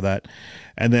to butcher that.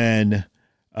 And then,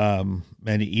 and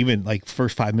even like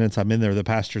first 5 minutes I'm in there, the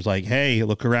pastor's like, hey,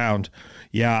 look around.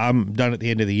 Yeah, I'm done at the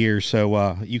end of the year.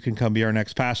 So you can come be our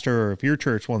next pastor, or if your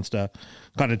church wants to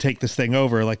kind of take this thing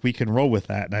over, like we can roll with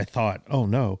that. And I thought, oh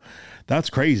no, that's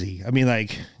crazy. I mean,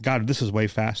 like, God, this is way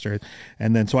faster.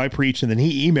 And then, so I preached, and then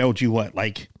he emailed you at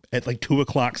like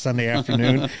 2:00 Sunday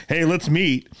afternoon. Hey, let's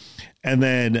meet. And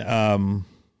then, I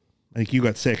think you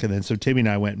got sick. And then, so Timmy and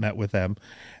I went and met with them,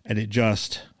 and it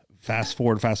just fast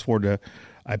forward to,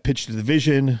 I pitched the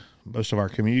vision. Most of our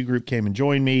community group came and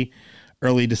joined me.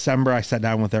 Early December, I sat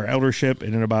down with our eldership,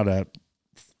 and in about a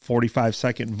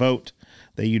 45-second vote,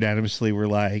 they unanimously were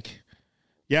like,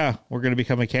 yeah, we're going to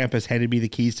become a campus, handed me the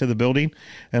keys to the building.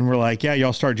 And we're like, yeah,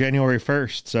 y'all start January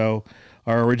 1st. So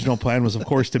our original plan was, of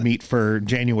course, to meet for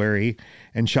January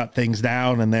and shut things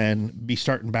down and then be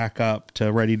starting back up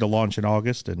to ready to launch in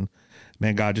August. And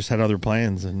man, God just had other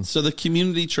plans. And so the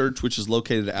community church, which is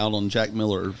located out on Jack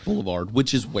Miller Boulevard,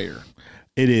 which is where?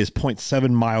 It is 0.7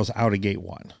 miles out of Gate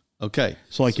 1. Okay.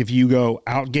 So like if you go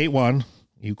out Gate 1,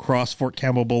 you cross Fort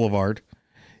Campbell Boulevard,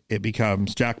 it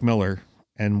becomes Jack Miller,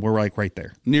 and we're like right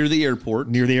there. Near the airport.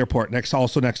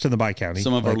 Also next to the Bi-County.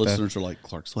 Some of our listeners are like,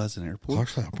 Clarksville has an airport?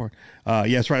 Clarksville Airport.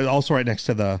 Yes, right. Also right next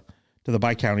to the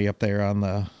Bi-County up there on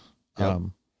the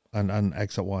on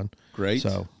exit 1. Great.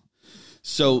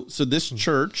 So this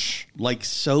church, like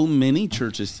so many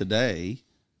churches today,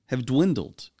 have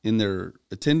dwindled in their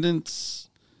attendance.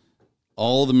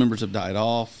 All the members have died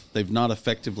off. They've not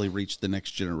effectively reached the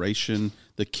next generation.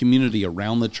 The community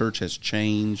around the church has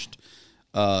changed.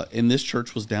 And this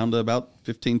church was down to about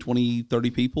 15, 20, 30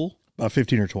 people. About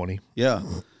 15 or 20. Yeah.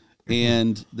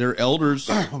 And their elders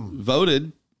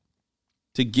voted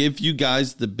to give you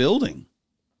guys the building.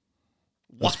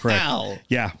 That's wow. Correct.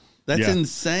 Yeah. That's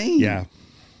insane. Yeah.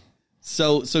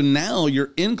 So now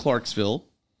you're in Clarksville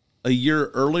a year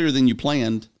earlier than you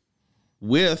planned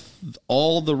with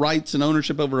all the rights and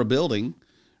ownership over a building,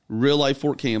 Real Life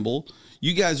Fort Campbell.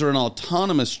 You guys are an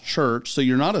autonomous church, so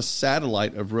you're not a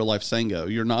satellite of Real Life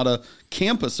Sango. You're not a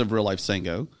campus of Real Life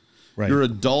Sango. Right. You're a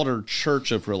daughter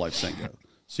church of Real Life Sango.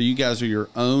 So you guys are your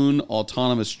own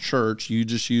autonomous church. You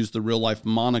just use the Real Life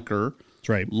moniker, that's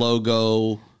right,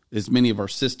 logo, as many of our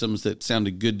systems that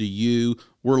sounded good to you.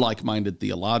 We're like-minded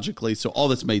theologically, so all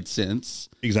this made sense.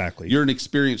 Exactly. You're an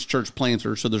experienced church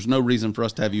planter, so there's no reason for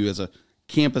us to have you as a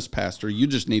campus pastor. You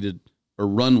just needed a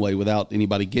runway without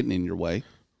anybody getting in your way,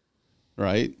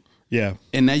 right? Yeah.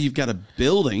 And now you've got a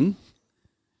building.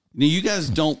 Now, you guys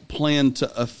don't plan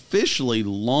to officially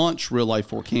launch Real Life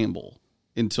Fort Campbell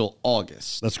until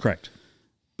August. That's correct.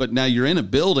 But now you're in a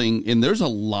building, and there's a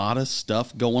lot of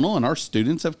stuff going on. Our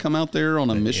students have come out there on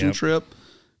a mission trip.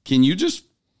 Can you just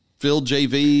fill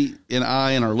JV and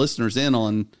I and our listeners in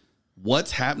on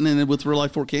what's happening with Real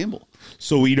Life Fort Campbell?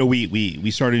 So,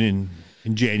 we started in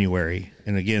January.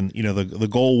 And again, the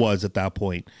goal was at that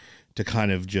point to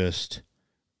kind of just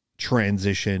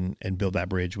transition and build that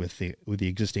bridge with the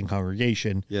existing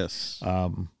congregation. Yes.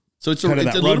 So it's a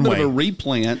little bit of a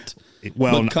replant.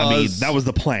 That was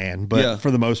the plan, but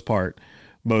for the most part,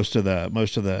 most of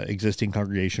the existing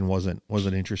congregation wasn't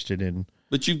interested in.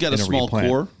 But you've got a small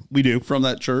core. We do from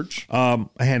that church. A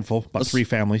handful, about 3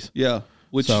 families. Yeah,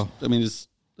 which is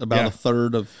about a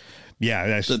third of.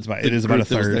 Yeah, it is about a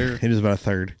third. It is about a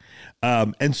third.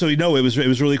 And so, it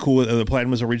was really cool. The plan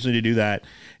was originally to do that.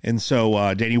 And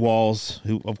so, Danny Walls,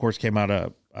 who of course came out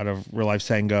of Real Life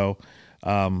Sango,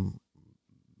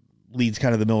 leads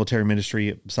kind of the military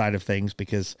ministry side of things,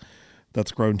 because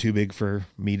that's grown too big for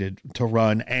me to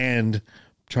run and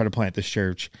try to plant this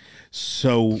church.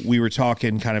 So we were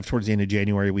talking kind of towards the end of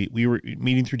January. We were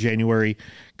meeting through January,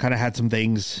 kind of had some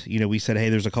things, we said, hey,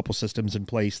 there's a couple systems in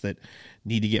place that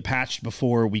need to get patched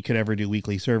before we could ever do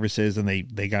weekly services. And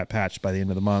they got patched by the end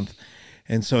of the month.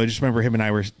 And so I just remember him and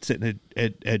I were sitting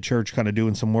at church kind of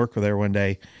doing some work there one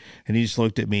day, and he just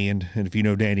looked at me, and if you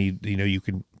know Danny, you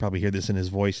can probably hear this in his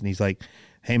voice, and he's like,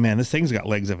 hey man, this thing's got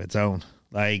legs of its own.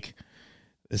 Like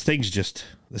this thing's just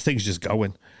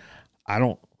going.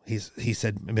 He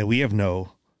said, man, we have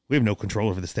no control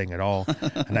over this thing at all.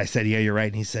 And I said, yeah, you're right.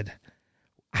 And he said,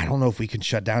 I don't know if we can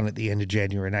shut down at the end of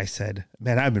January. And I said,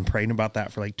 man, I've been praying about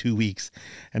that for like 2 weeks.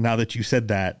 And now that you said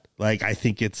that, like, I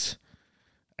think that's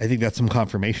some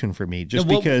confirmation for me,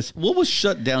 because what was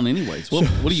shut down anyways? What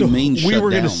do you mean shut down? We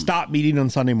were going to stop meeting on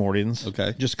Sunday mornings.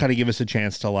 Okay. Just kind of give us a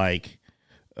chance to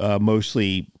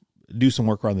mostly do some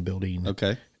work around the building.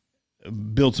 Okay.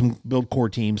 Build core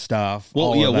team stuff.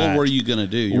 Well, what were you going to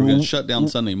do? You were going to shut down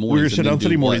Sunday mornings. We were going to shut down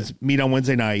Sunday mornings, meet on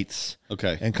Wednesday nights.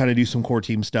 Okay. And kind of do some core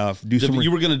team stuff.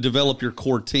 You were going to develop your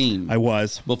core team. I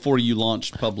was. Before you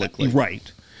launched publicly.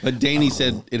 Right. But Danny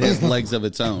said it has legs of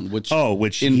its own, which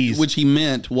he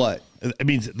meant what? It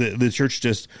means the church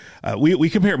just,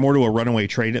 we compare it more to a runaway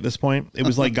train at this point. It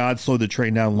was like God slowed the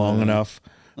train down long enough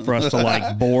for us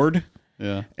to board.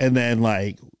 Yeah. And then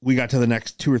we got to the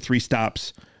next 2 or 3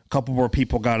 stops. A couple more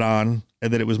people got on,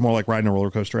 and then it was more like riding a roller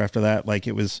coaster after that. Like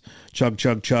it was chug,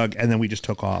 chug, chug, and then we just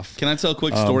took off. Can I tell a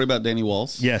quick story about Danny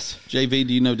Walls? Yes. JV,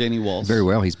 do you know Danny Walls? Very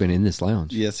well. He's been in this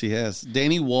lounge. Yes, he has.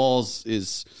 Danny Walls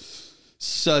is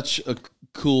such a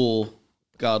cool,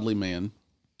 godly man.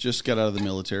 Just got out of the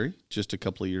military just a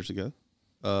couple of years ago.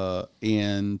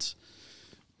 And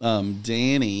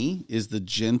Danny is the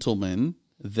gentleman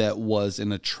that was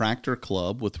in a tractor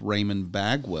club with Raymond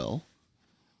Bagwell.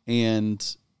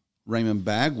 And Raymond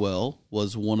Bagwell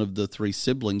was one of the 3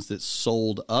 siblings that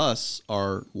sold us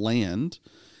our land.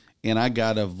 And I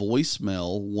got a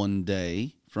voicemail one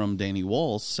day from Danny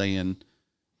Walls saying,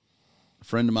 a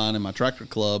friend of mine in my tractor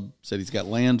club said he's got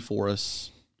land for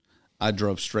us. I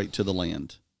drove straight to the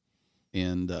land.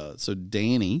 And so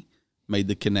Danny made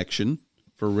the connection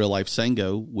for Real Life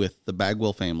Sango with the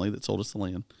Bagwell family that sold us the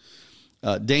land.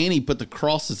 Danny put the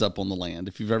crosses up on the land.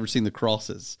 If you've ever seen the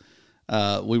crosses,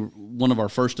 one of our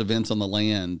first events on the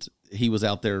land, he was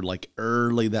out there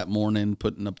early that morning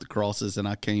putting up the crosses. And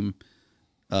when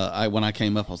I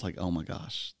came up, I was like, oh my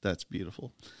gosh, that's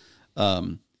beautiful.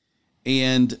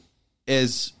 And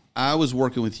as I was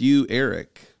working with you,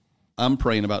 Eric, I'm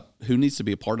praying about who needs to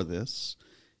be a part of this.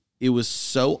 It was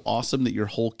so awesome that your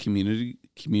whole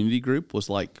community group was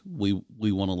like, we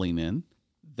want to lean in.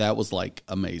 That was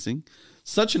amazing.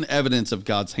 Such an evidence of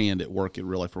God's hand at work at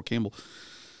Real Life Fort Campbell.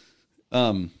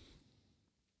 And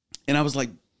I was like,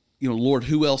 Lord,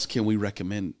 who else can we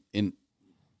recommend? And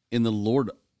the Lord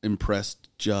impressed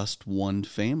just one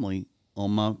family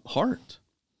on my heart.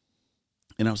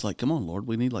 And I was like, come on, Lord,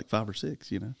 we need 5 or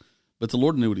 6, But the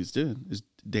Lord knew what he's doing. Is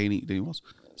Danny Walls.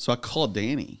 So I called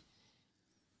Danny.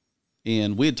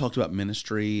 And we had talked about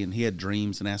ministry, and he had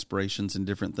dreams and aspirations and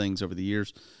different things over the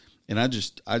years. And I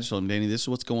just told him, Danny, this is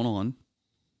what's going on.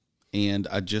 And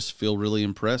I just feel really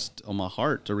impressed on my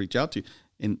heart to reach out to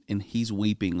you. And he's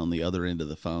weeping on the other end of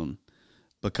the phone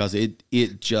because it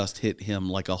just hit him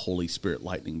like a Holy Spirit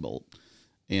lightning bolt.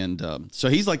 And so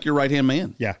he's like your right-hand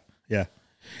man. Yeah, yeah.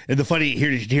 And the funny,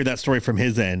 to hear that story from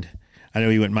his end, I know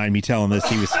he wouldn't mind me telling this.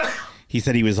 He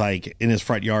said he was like in his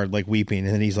front yard, like weeping.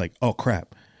 And then he's like, oh,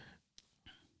 crap.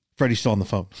 Freddie's still on the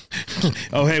phone.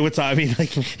 Oh, hey, what's up? I mean,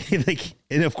 like,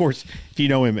 and of course, if you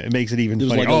know him, it makes it even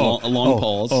funnier. Like a long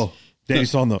pause. Oh, Danny's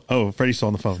still on the. Freddie's still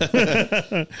on the phone.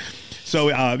 So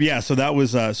so that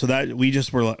was so that we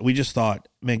just thought,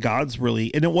 man, God's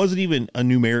really, and it wasn't even a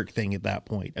numeric thing at that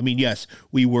point. I mean, yes,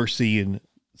 we were seeing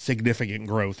significant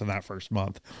growth in that first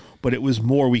month, but it was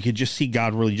more, we could just see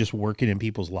God really just working in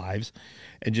people's lives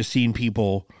and just seeing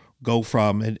people go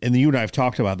from, and you and I have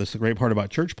talked about this, the great part about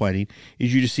church planting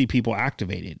is you just see people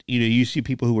activated. You know, you see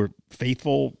people who were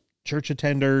faithful church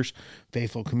attenders,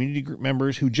 faithful community group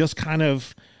members who just kind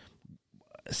of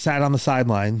sat on the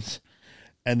sidelines,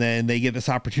 and then they get this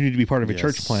opportunity to be part of a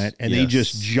church plant, and they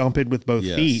just jump in with both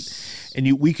feet.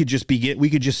 And we could just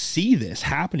see this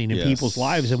happening in people's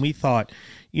lives. And we thought,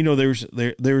 you know, there's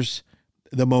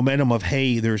the momentum of,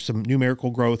 hey, there's some numerical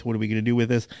growth. What are we going to do with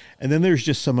this? And then there's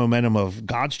just some momentum of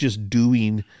God's just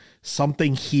doing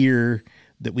something here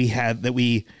that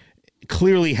we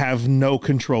clearly have no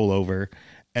control over,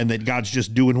 and that God's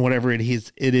just doing whatever it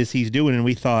is he's doing. And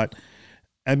we thought,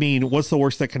 I mean, what's the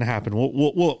worst that can happen?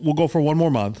 We'll go for one more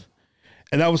month.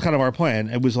 And that was kind of our plan.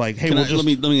 It was like, hey, let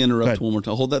me interrupt one more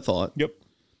time. Hold that thought. Yep.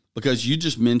 Because you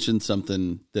just mentioned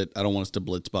something that I don't want us to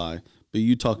blitz by, but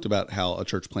you talked about how a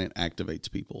church plant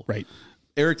activates people. Right.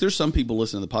 Eric, there's some people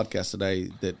listening to the podcast today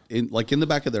that in the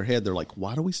back of their head, they're like,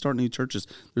 why do we start new churches?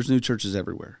 There's new churches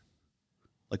everywhere.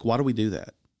 Like, why do we do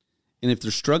that? And if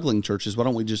they're struggling churches, why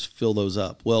don't we just fill those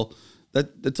up? Well,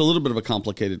 that's a little bit of a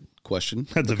complicated question.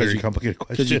 That's a very complicated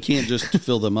question. Because you can't just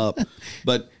fill them up.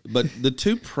 But the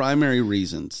two primary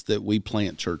reasons that we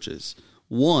plant churches,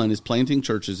 one is planting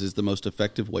churches is the most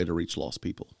effective way to reach lost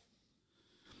people.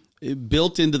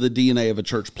 Built into the DNA of a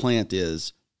church plant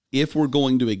is, if we're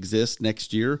going to exist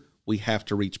next year, we have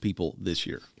to reach people this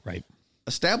year. Right.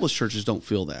 Established churches don't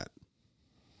feel that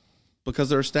because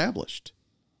they're established.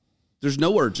 There's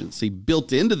no urgency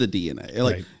built into the DNA.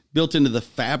 Like, built into the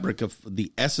fabric of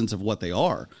the essence of what they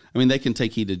are. I mean, they can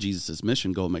take heed to Jesus'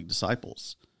 mission, go and make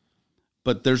disciples.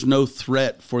 But there's no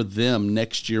threat for them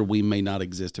next year. We may not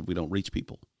exist if we don't reach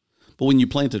people. But when you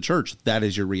plant a church, that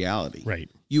is your reality.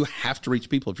 Right. You have to reach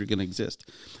people if you're going to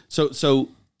exist. So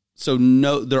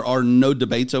no, there are no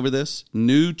debates over this.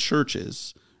 New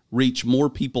churches reach more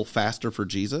people faster for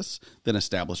Jesus than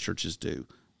established churches do,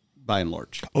 by and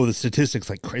large. Oh, the statistics,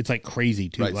 it's like crazy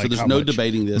too. Right. Like, so there's no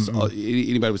debating this.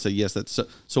 Anybody would say, yes, that's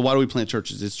so why do we plant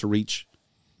churches? It's to reach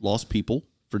lost people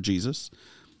for Jesus.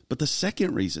 But the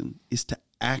second reason is to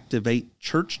activate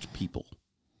churched people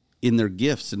in their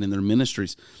gifts and in their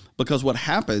ministries. Because what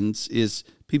happens is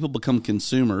people become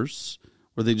consumers,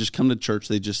 where they just come to church,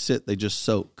 they just sit, they just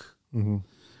soak. Mm-hmm.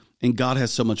 And God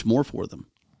has so much more for them.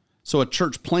 So a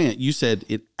church plant, you said,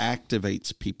 it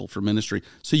activates people for ministry.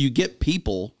 So you get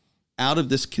people out of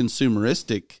this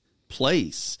consumeristic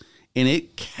place, and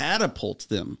it catapults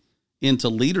them into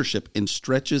leadership and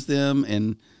stretches them.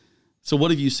 And so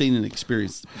what have you seen and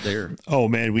experienced there? Oh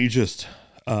man, we just,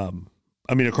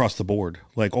 across the board,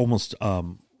 like almost,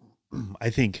 I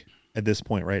think at this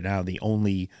point right now,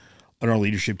 on our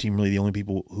leadership team, really the only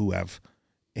people who have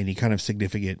any kind of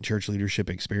significant church leadership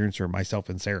experience are myself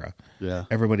and Sarah. Yeah.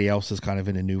 Everybody else is kind of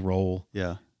in a new role.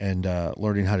 Yeah. And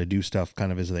learning how to do stuff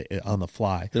kind of on the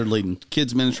fly. They're leading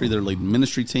kids ministry. They're leading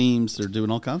ministry teams. They're doing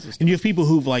all kinds of stuff. And you have people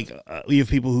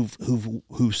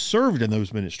who've served in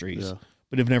those ministries,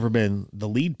 but have never been the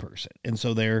lead person. And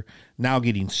so they're now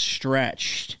getting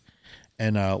stretched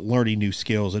and learning new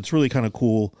skills. It's really kind of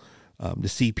cool to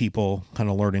see people kind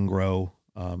of learn and grow.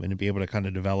 And to be able to kind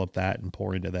of develop that and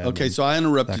pour into that. Okay, so I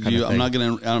interrupted you. I'm not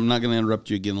going to interrupt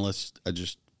you again unless I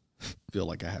just feel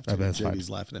like I have to. JB's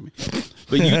laughing at me.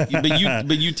 But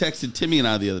you texted Timmy and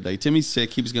I the other day. Timmy's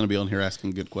sick. He was going to be on here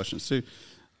asking good questions too.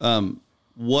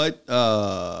 What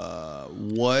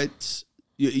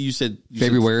you said?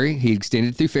 February. He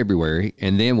extended through February,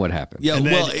 and then what happened? Yeah.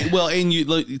 And you.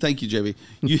 Thank you, JB.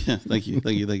 Thank you.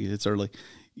 It's early.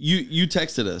 You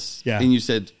texted us. Yeah. And you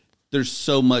said, there's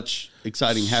so much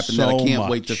exciting happening that I can't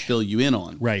wait to fill you in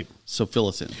on. Right. So fill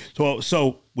us in.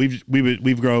 So we've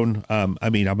grown. I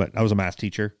was a math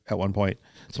teacher at one point,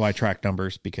 so I track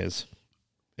numbers because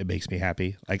it makes me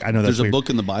happy. Like, I know there's a book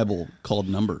in the Bible called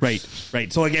Numbers.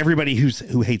 Right. So like everybody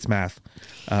who hates math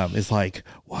is like,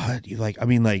 what? You like, I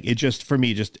mean, like, it just, for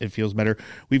me, just, it feels better.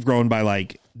 We've grown by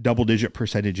like double-digit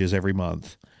percentages every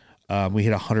month. We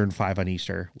hit 105 on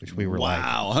Easter, which we were like,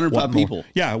 105 people.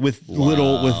 Yeah, with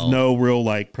no real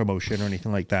like promotion or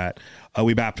anything like that.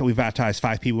 We baptized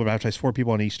 5 people. We baptized 4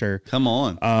 people on Easter. Come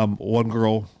on. One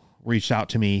girl reached out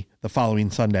to me the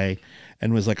following Sunday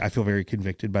and was like, I feel very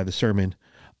convicted by the sermon.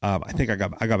 I think I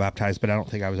got baptized, but I don't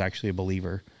think I was actually a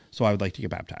believer. So I would like to get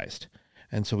baptized.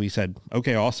 And so we said,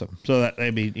 okay, awesome. So that,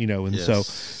 I mean, and so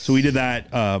we did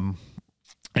that.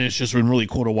 And it's just been really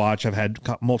cool to watch. I've had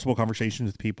multiple conversations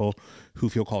with people who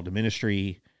feel called to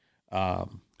ministry. So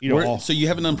you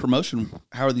haven't done promotion.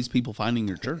 How are these people finding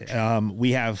your church?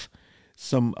 We have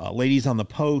some ladies on the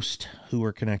post who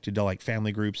are connected to like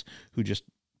family groups who just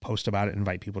post about it and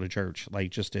invite people to church, like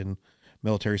just in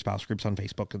military spouse groups on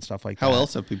Facebook and stuff like that. How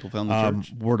else have people found the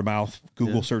church? Word of mouth,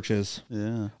 Google searches.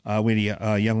 Yeah. We had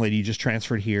a young lady just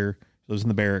transferred here, lives in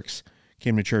the barracks,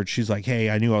 came to church. She's like,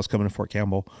 hey, I knew I was coming to Fort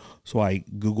Campbell, so I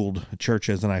Googled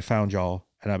churches and I found y'all,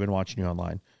 and I've been watching you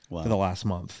online for the last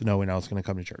month, knowing I was going to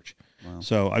come to church. Wow.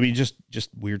 So, I mean, just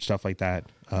weird stuff like that.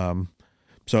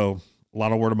 So a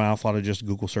lot of word of mouth, a lot of just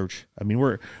Google search. I mean,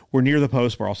 we're near the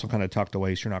post. We're also kind of tucked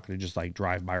away, so you're not going to just like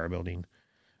drive by our building.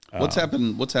 What's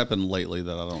happened lately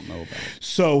that I don't know about?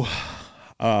 So,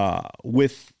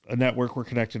 with a network we're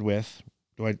connected with,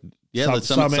 the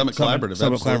Summit Collaborative.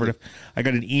 Summit Collaborative. I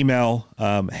got an email.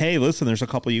 Hey, listen, there's a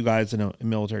couple of you guys in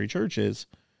military churches.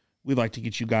 We'd like to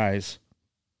get you guys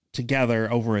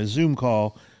together over a Zoom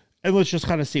call, and let's just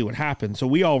kind of see what happens. So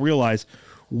we all realize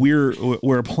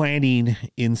we're planning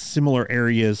in similar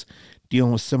areas,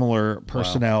 dealing with similar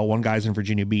personnel. Wow. One guy's in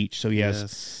Virginia Beach, so he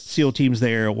has SEAL teams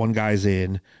there. One guy's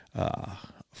in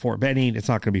Fort Benning. It's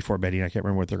not going to be Fort Benning. I can't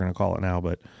remember what they're going to call it now,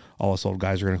 but all us old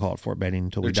guys are going to call it Fort Benning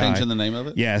until we die. They're changing the name of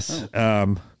it? Yes.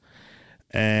 Oh.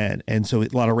 And so a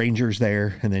lot of Rangers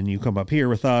there, and then you come up here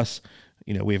with us.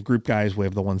 We have group guys. We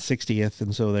have the 160th,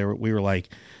 and so we were like,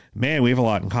 man, we have a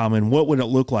lot in common. What would it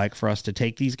look like for us to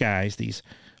take these guys, these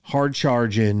hard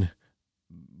charging,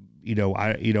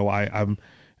 I'm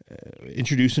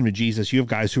introduce them to Jesus. You have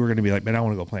guys who are going to be like, man, I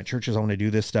want to go plant churches. I want to do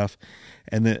this stuff.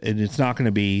 And it's not going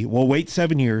to be, well, wait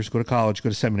 7 years, go to college, go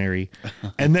to seminary,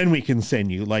 and then we can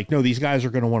send you. Like, no, these guys are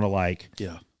going to want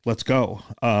to let's go.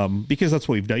 Because that's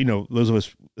what we've done. Those of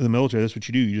us in the military, that's what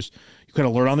you do. You kind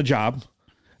of learn on the job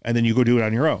and then you go do it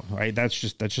on your own, right? That's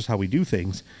just how we do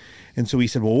things. And so we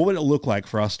said, well, what would it look like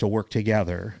for us to work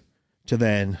together to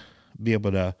then be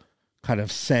able to kind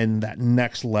of send that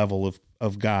next level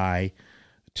of guy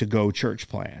to go church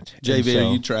plant? JV,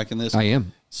 are you tracking this? I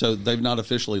am. So they've not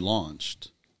officially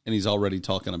launched, and he's already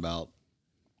talking about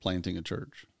planting a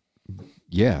church.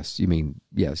 Yes, you mean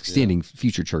extending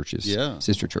future churches,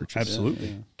 sister churches,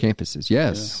 absolutely, campuses.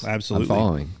 Yes, absolutely. I'm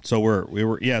following. So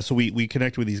So we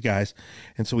connected with these guys,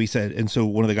 and so we said, and so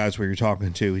one of the guys we were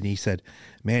talking to, and he said,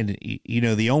 "Man,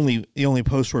 the only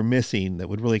post we're missing that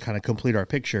would really kind of complete our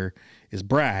picture is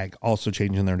Bragg also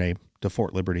changing their name to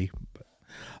Fort Liberty."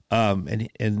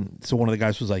 And so one of the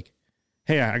guys was like,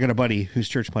 "Hey, I got a buddy who's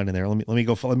church planting there.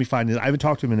 Let me find his. I haven't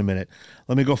talked to him in a minute.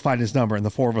 Let me go find his number." And the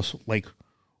four of us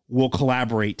we'll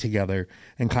collaborate together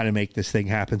and kind of make this thing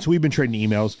happen. So we've been trading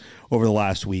emails over the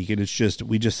last week, and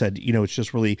we just said, it's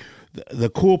just really the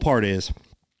cool part is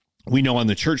we know on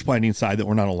the church planting side that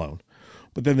we're not alone,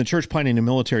 but then the church planting in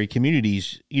military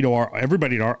communities,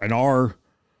 everybody in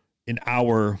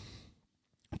our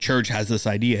church has this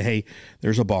idea. Hey,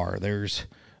 there's a bar. There's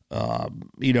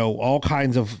all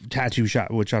kinds of tattoo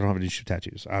shop, which I don't have any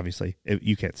tattoos, obviously.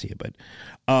 You can't see it, but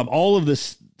all of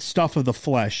this stuff of the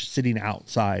flesh sitting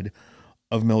outside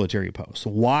of military posts.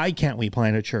 Why can't we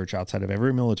plant a church outside of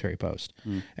every military post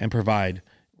and provide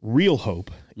real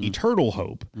hope, eternal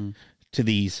hope to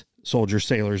these soldiers,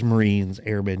 sailors, Marines,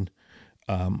 airmen,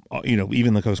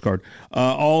 even the Coast Guard,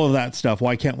 all of that stuff?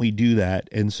 Why can't we do that?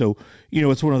 And so,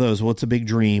 it's one of those, it's a big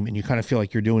dream, and you kind of feel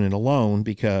like you're doing it alone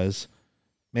because,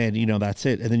 man, that's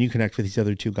it. And then you connect with these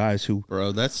other two guys who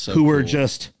were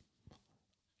just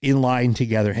in line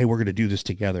together. Hey, we're going to do this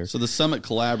together. So the Summit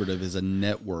Collaborative is a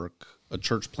network, a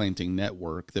church planting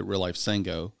network that Real Life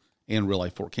Sango and Real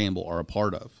Life Fort Campbell are a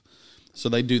part of. So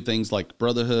they do things like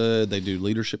brotherhood. They do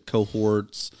leadership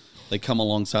cohorts. They come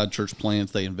alongside church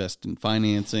plants. They invest in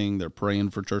financing. They're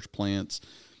praying for church plants,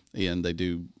 and they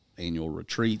do annual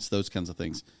retreats, those kinds of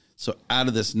things. So out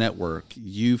of this network,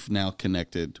 you've now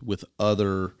connected with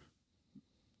other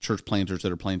church planters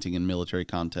that are planting in military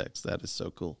context. That is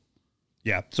so cool.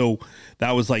 Yeah. So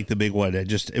that was like the big one.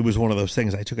 It was one of those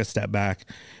things. I took a step back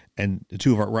and the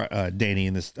two of our Danny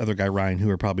and this other guy Ryan, who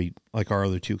are probably like our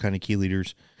other two kind of key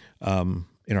leaders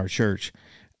in our church.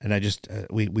 And I just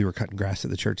we were cutting grass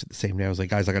at the church at the same day. I was like,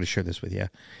 guys, I got to share this with you.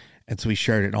 And so we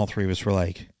shared it, and all three of us were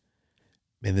like,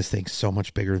 man, this thing's so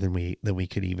much bigger than we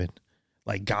could even,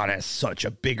 like, God has such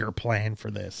a bigger plan for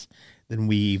this than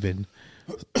we even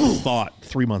thought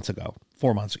 3 months ago,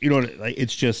 4 months. You know what? Like,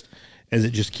 it's just as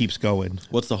it just keeps going.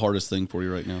 What's the hardest thing for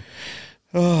you right now?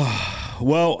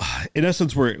 Well, in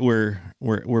essence, we're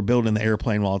building the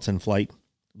airplane while it's in flight.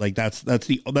 Like that's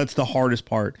the hardest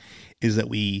part, is that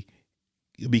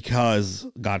because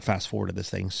God fast forwarded this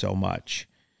thing so much,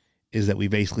 is that we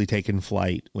basically taken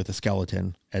flight with a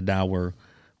skeleton, and now we're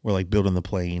like building the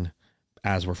plane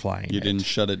as we're flying. You didn't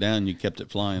shut it down; you kept it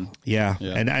flying. Yeah.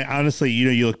 And I honestly,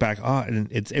 you look back, and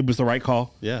it was the right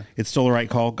call. Yeah, it's still the right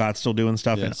call. God's still doing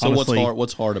stuff. Yeah. And so honestly,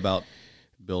 what's hard about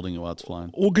building it while it's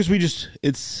flying? Well, because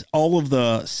it's all of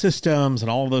the systems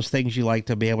and all of those things you like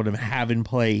to be able to have in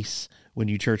place when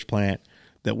you church plant,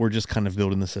 that we're just kind of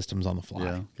building the systems on the fly.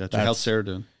 Yeah, gotcha. How's Sarah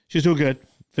doing? She's doing good.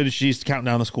 She's counting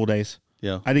down the school days.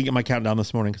 Yeah. I didn't get my countdown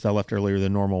this morning because I left earlier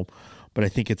than normal, but I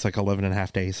think it's like 11 and a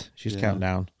half days. She's counting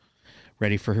down,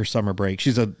 ready for her summer break.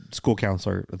 She's a school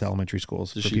counselor at the elementary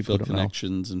schools. Does she feel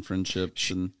connections and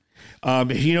friendships? And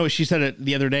she said it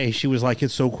the other day. She was like,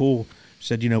 it's so cool. She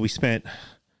said, we spent,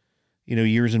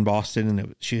 years in Boston,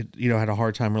 and she had a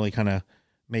hard time really kind of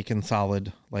making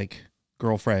solid, like,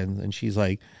 girlfriends. And she's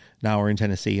like, now we're in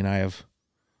Tennessee, and I have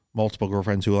multiple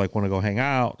girlfriends who like want to go hang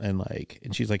out, and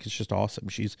she's like, it's just awesome.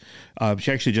 She's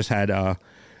she actually just had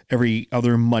every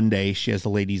other Monday she has the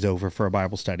ladies over for a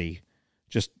Bible study.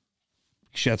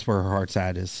 That's where her heart's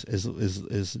at,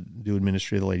 is doing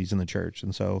ministry to the ladies in the church.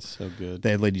 And so good.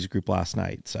 They had ladies group last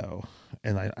night. So,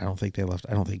 and I don't think they left.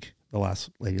 I don't think the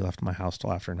last lady left my house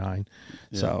till after 9.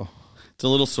 Yeah. So it's a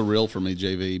little surreal for me,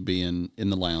 JV, being in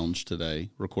the lounge today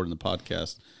recording the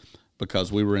podcast,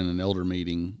 because we were in an elder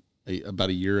meeting about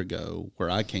a year ago where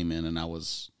I came in, and I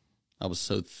was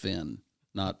so thin,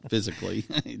 not physically,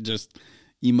 just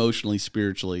emotionally,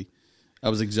 spiritually. I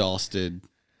was exhausted,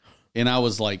 and I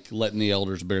was like letting the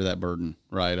elders bear that burden,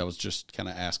 right? I was just kind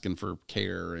of asking for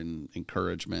care and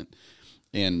encouragement.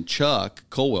 And Chuck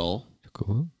Colwell,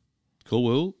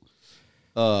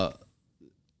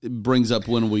 it brings up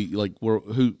when we like where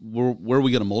are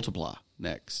we going to multiply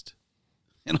next?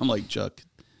 And I'm like, Chuck,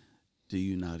 do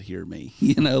you not hear me?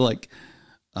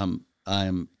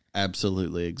 I'm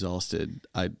absolutely exhausted.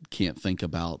 I can't think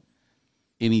about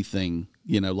anything,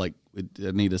 I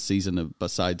need a season of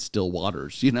besides still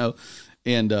waters, and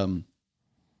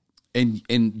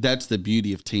that's the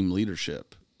beauty of team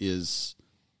leadership, is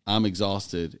I'm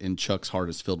exhausted and Chuck's heart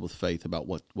is filled with faith about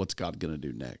what's God going to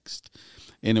do next.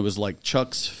 And it was like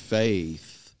Chuck's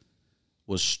faith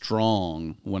was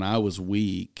strong when I was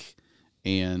weak,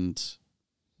 and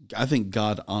I think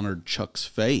God honored Chuck's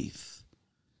faith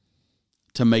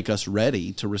to make us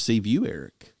ready to receive you,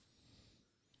 Eric.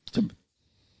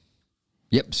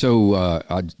 Yep. So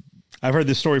I've heard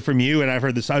this story from you, and I've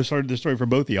heard this story from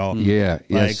both of y'all. Yeah.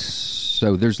 Yes.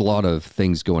 So there's a lot of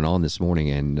things going on this morning,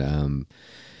 and I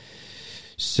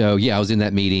was in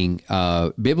that meeting.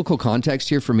 Biblical context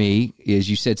here for me is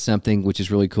you said something which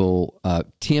is really cool.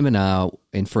 Tim and I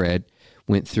and Fred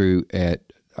went through at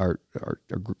our what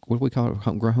do we call it?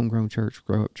 Homegrown church,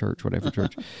 grow up church, whatever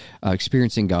church,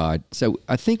 experiencing God. So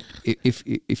I think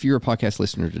if you're a podcast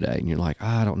listener today and you're like,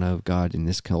 I don't know if God in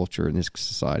this culture, in this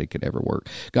society could ever work.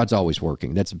 God's always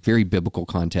working. That's a very biblical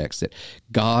context, that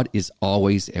God is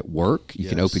always at work. You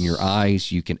can open your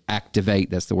eyes. You can activate.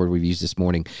 That's the word we've used this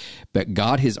morning. But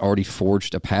God has already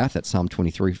forged a path. That's Psalm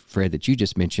 23, Fred, that you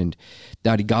just mentioned.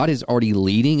 That God is already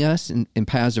leading us in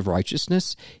paths of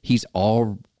righteousness. He's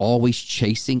always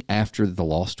chasing after the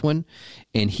lost one,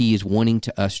 and he is wanting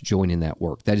to us join in that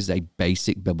work. That is a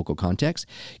basic biblical context.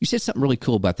 You said something really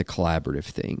cool about the collaborative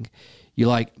thing.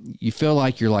 You feel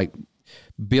like you're like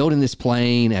building this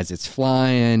plane as it's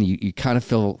flying. You kind of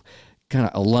feel kind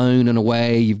of alone in a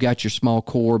way. You've got your small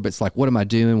core, but it's like, what am I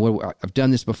doing? I've done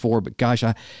this before, but gosh,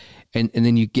 and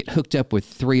then you get hooked up with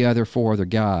 4 other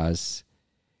guys,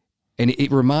 and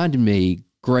it reminded me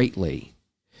greatly.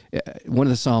 One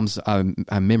of the Psalms I'm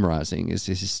memorizing is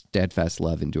his steadfast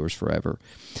love endures forever.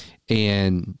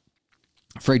 And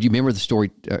Fred, you remember the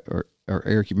story, or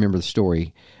Eric, you remember the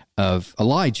story of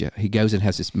Elijah. He goes and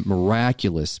has this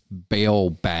miraculous Baal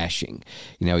bashing.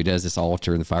 He does this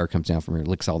altar, and the fire comes down from here,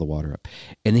 licks all the water up.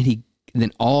 And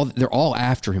then they're all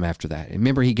after him after that. And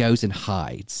remember, he goes and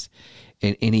hides.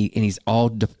 And he's all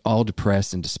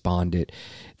depressed and despondent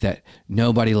that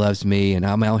nobody loves me, and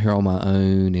I'm out here on my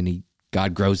own. And he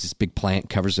God grows this big plant,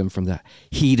 covers them from the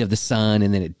heat of the sun,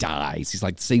 and then it dies. He's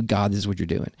like, see, God, this is what you're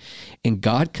doing. And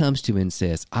God comes to him and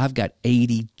says, I've got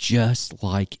 80 just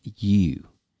like you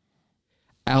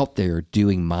out there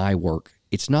doing my work.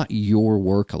 It's not your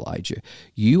work, Elijah.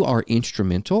 You are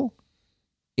instrumental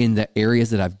in the areas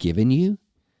that I've given you,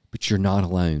 but you're not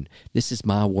alone. This is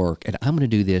my work, and I'm going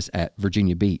to do this at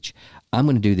Virginia Beach. I'm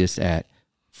going to do this at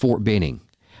Fort Benning.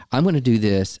 I'm going to do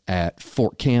this at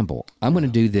Fort Campbell. I'm going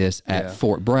to do this at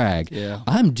Fort Bragg. Yeah.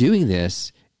 I'm doing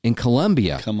this in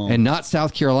Columbia and not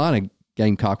South Carolina,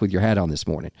 Gamecock, with your hat on this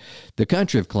morning. The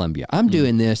country of Columbia. I'm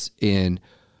doing this in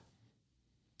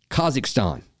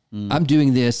Kazakhstan. I'm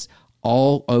doing this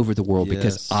all over the world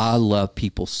because I love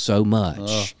people so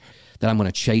much that I'm going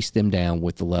to chase them down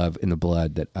with the love and the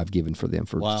blood that I've given for them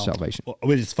for salvation. Well,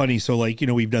 it's funny. So, like,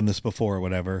 we've done this before or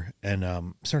whatever, and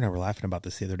Sarah and I were laughing about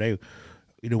this the other day.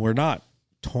 We're not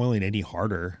toiling any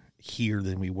harder here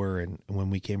than we were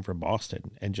when we came from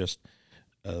Boston, and just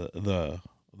the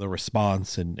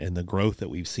response and the growth that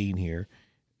we've seen here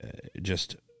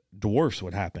just dwarfs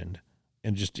what happened,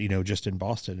 and just in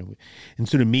Boston. And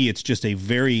so to me, it's just a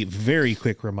very, very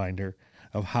quick reminder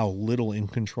of how little in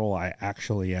control I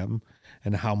actually am,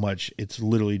 and how much it's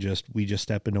literally we just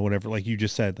step into whatever, like you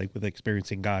just said, like with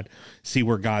experiencing God, see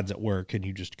where God's at work, and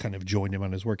you just kind of join him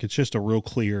on his work. It's just a real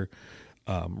clear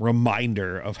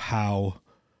reminder of how,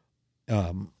 I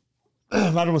don't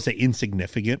want to say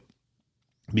insignificant,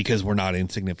 because we're not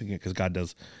insignificant, because God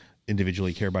does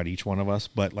individually care about each one of us.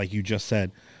 But like you just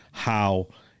said, how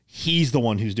he's the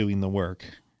one who's doing the work,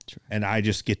 and I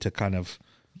just get to kind of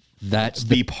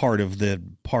be part of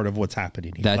what's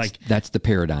happening here. That's the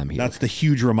paradigm here. That's the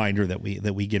huge reminder that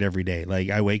we get every day. Like,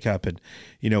 I wake up and,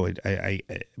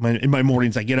 in my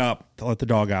mornings, I get up to let the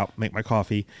dog out, make my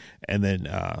coffee, and then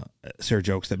Sarah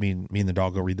jokes that me and the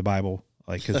dog go read the Bible.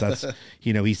 Like, because that's,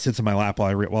 he sits in my lap while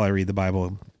I read the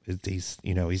Bible. He's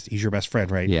your best friend,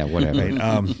 right? Yeah, whatever.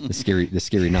 Right? The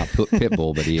scary not pit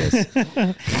bull, but he is.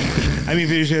 I mean,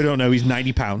 if you don't know, he's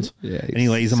 90 pounds, and he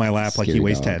lays in my lap like he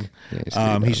weighs 10.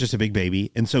 Yeah, he's just a big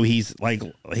baby, and so he's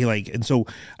and so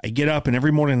I get up, and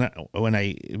every morning when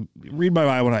I read my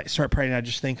Bible, when I start praying, I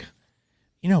just think,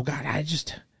 God,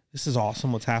 this is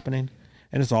awesome what's happening,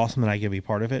 and it's awesome that I can be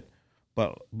part of it,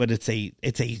 but it's a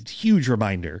huge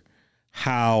reminder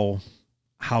how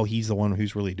he's the one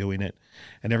who's really doing it.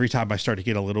 And every time I start to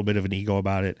get a little bit of an ego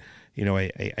about it,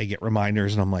 I get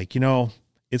reminders, and I'm like,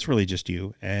 it's really just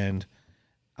you. And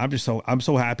I'm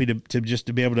so happy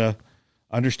to be able to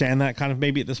understand that kind of,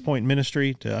 maybe at this point in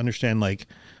ministry, to understand like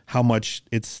how much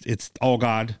it's all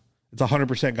God. It's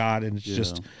 100% God. And it's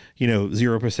just,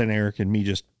 0% Eric and me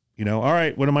just, all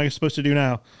right, what am I supposed to do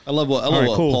now? I love what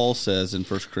Paul says in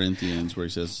 1 Corinthians, where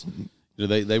he says,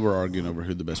 they were arguing over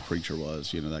who the best preacher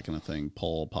was, that kind of thing.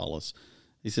 Paul, Apollos.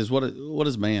 He says, what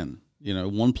is man?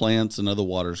 One plants, another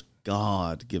waters.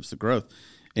 God gives the growth.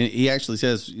 And he actually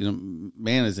says,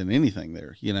 man isn't anything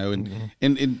there,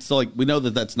 and so like, we know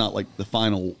that that's not like the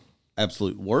final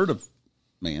absolute word of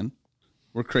man.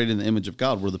 We're created in the image of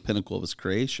God. We're the pinnacle of his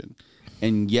creation.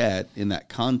 And yet in that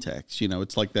context,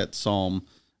 it's like that Psalm,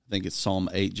 I think it's Psalm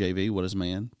 8 JV. What is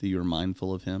man? That you are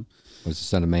mindful of him. Was the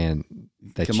Son of Man?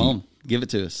 Come on, give it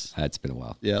to us. It's been a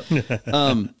while. Yep.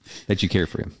 That you care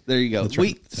for him. There you go.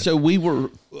 So we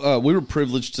were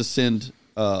privileged to send.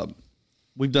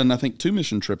 We've done, I think, 2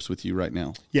 mission trips with you right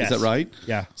now. Yes. Is that right?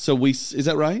 Yeah. So is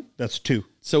that right? That's 2.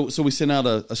 So we sent out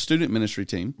a student ministry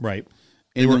team. Right.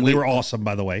 And they were awesome,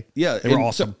 by the way. Yeah, they were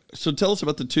awesome. So tell us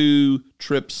about the 2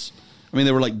 trips. I mean,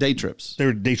 they were like day trips. They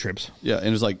were day trips. Yeah, and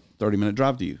it was like 30-minute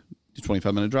drive to you,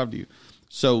 25-minute drive to you.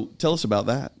 So tell us about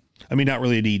that. I mean, not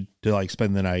really a need to like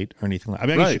spend the night or anything.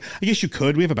 I guess you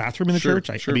could. We have a bathroom in the church.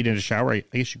 I mean, in a shower. I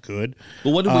guess you could.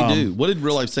 Well, what did we do? What did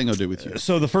Real Life Sango do with you?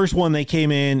 So the first one, they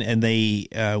came in and we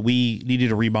needed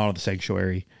to remodel the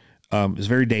sanctuary. It was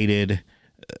very dated.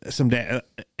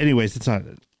 Anyways,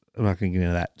 I'm not going to get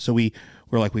into that. So we're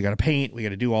like, we got to paint. We got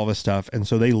to do all this stuff. And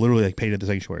so they literally painted the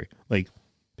sanctuary.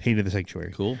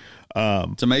 Cool.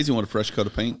 It's amazing what a fresh coat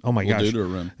of paint will do to a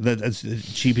room. That's the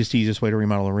cheapest, easiest way to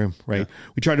remodel a room, right? Yeah.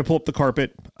 We tried to pull up the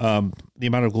carpet. The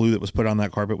amount of glue that was put on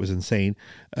that carpet was insane.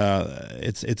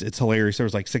 It's hilarious. There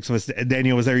was like 6 of us.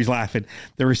 Daniel was there. He's laughing.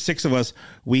 There were 6 of us.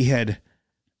 We had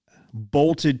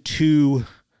bolted 2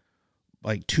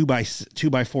 by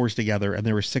 4s together, and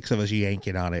there were 6 of us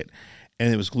yanking on it.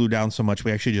 And it was glued down so much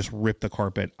we actually just ripped the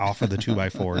carpet off of the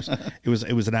 2x4s.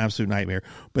 It was an absolute nightmare.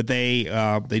 But they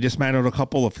dismantled a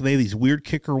couple of these weird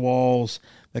kicker walls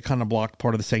that kind of blocked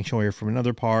part of the sanctuary from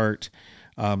another part.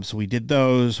 So we did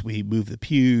those. We moved the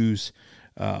pews,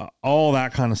 all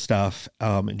that kind of stuff,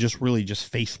 and just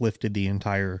facelifted the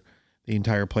entire the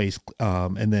entire place.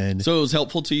 And then, so it was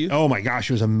helpful to you? Oh my gosh,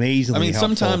 it was amazingly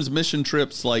helpful. Sometimes mission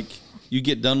trips, like you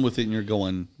get done with it and you're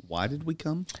going, why did we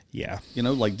come? Yeah.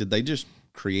 Like, did they just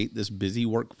create this busy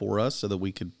work for us so that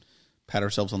we could pat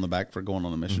ourselves on the back for going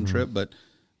on a mission trip? But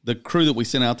the crew that we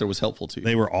sent out there was helpful too.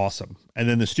 They were awesome. And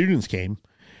then the students came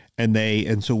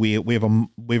and so we have a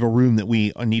room that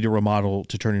we need to remodel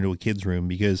to turn into a kids room,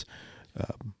 because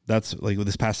that's like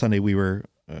this past Sunday we were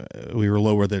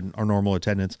lower than our normal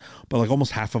attendance, but like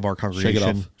almost half of our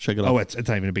congregation. Shake it off. Oh, it's not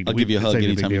even a big deal. I'll give you a hug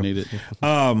anytime you need it.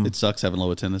 It sucks having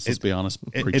low attendance. Let's be honest.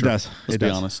 It does. Let's be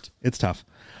honest. It's tough.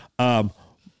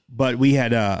 But we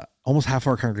had almost half of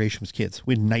our congregation was kids.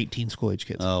 We had 19 school age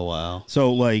kids. Oh, wow.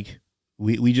 So like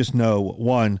we just know,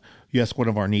 one, yes, one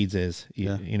of our needs is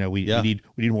we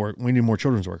need more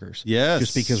children's workers. Yes.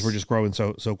 Just because we're just growing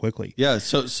so quickly. Yeah.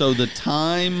 So the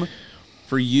time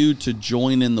for you to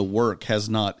join in the work has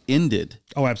not ended.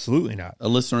 Oh, absolutely not. A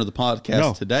listener of the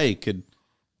podcast today could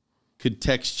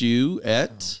text you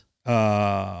at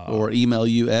or email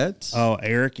you at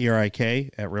Eric, ERIK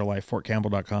at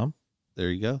reallifefortcampbell.com. There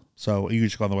you go. So you can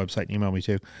just go on the website and email me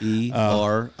too.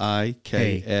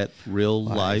 ERIK at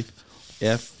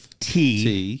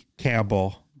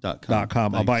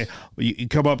reallifeftcampbell.com. I'll buy. You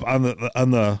come up on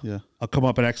the. I'll come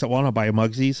up at exit 1. I'll buy you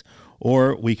Mugsies,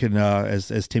 or we can,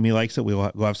 as Timmy likes it, we'll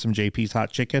go have some JP's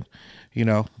hot chicken.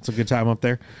 It's a good time up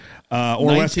there. Or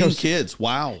 19 West Coast kids.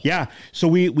 Wow. Yeah. So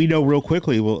we know real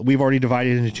quickly. Well, we've already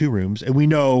divided into 2 rooms, and we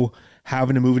know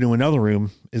having to move into another room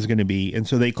is going to be. And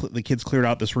so the kids cleared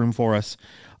out this room for us,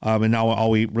 and now all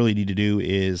we really need to do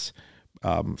is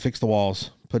fix the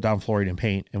walls, put down flooring and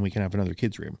paint, and we can have another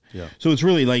kids room. Yeah. So it's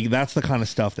really like that's the kind of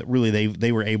stuff that really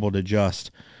they were able to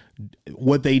just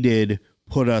what they did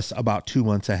put us about 2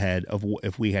 months ahead of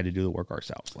if we had to do the work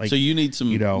ourselves. Like, so you need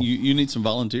some you need some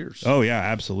volunteers. Oh yeah,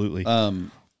 absolutely.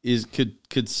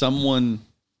 Could someone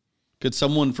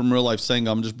from Real Life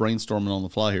Sango, I'm just brainstorming on the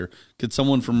fly here. Could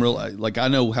someone from I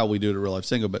know how we do it at Real Life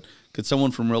Sango, but could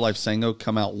someone from Real Life Sango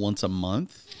come out once a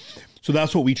month? So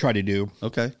that's what we try to do.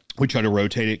 Okay. We try to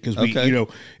rotate it because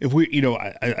if we,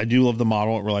 I do love the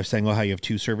model at Real Life Sango, how you have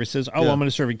 2 services. Oh, I'm going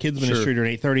to serve a kids ministry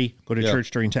during 8:30, go to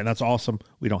church during 10. That's awesome.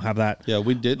 We don't have that. Yeah,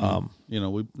 we didn't.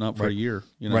 We not for a year.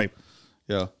 Right.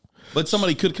 Yeah. But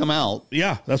somebody could come out.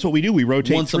 Yeah, that's what we do. We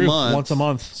rotate once a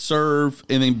month, serve,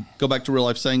 and then go back to Real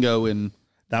Life Sango and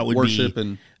that would worship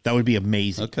that would be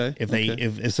amazing. Okay.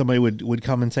 If somebody would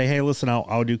come and say, hey, listen,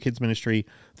 I'll do kids ministry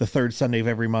the 3rd Sunday of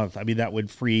every month. I mean, that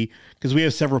would free, because we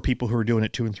have several people who are doing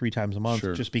it 2 and 3 times a month,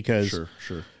 just because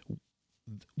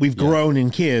we've grown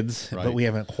in kids, but we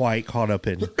haven't quite caught up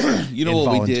in what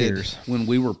volunteers. We did when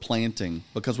we were planting,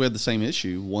 because we had the same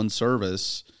issue, one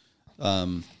service.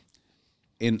 And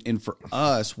for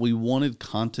us, we wanted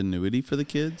continuity for the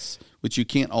kids, which you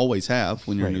can't always have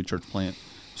when you're a new church plant.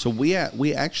 So we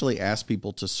actually asked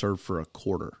people to serve for a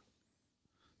quarter.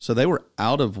 So they were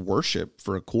out of worship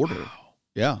for a quarter. Wow.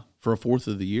 Yeah, for a fourth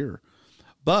of the year.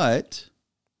 But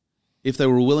if they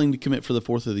were willing to commit for the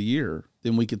fourth of the year,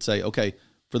 then we could say, okay,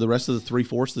 for the rest of the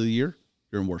 3/4 of the year,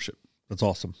 you're in worship. That's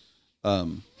awesome.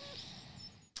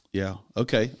 Yeah.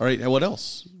 Okay. All right. What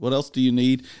else? What else do you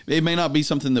need? It may not be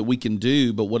something that we can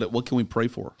do, but what can we pray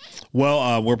for?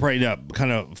 Well, we're praying to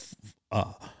kind of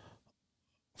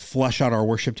flesh out our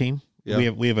worship team. Yeah.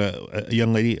 We have a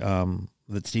young lady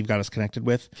that Steve got us connected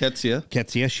with.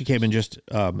 Ketsia. She came in just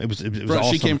it was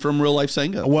awesome. She came from Real Life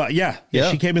Sango. Well, yeah.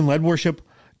 She came in, led worship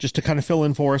just to kind of fill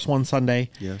in for us one Sunday.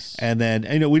 Yes. And then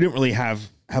we didn't really have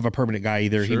a permanent guy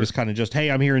either. Sure. He was kind of just, hey,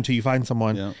 I'm here until you find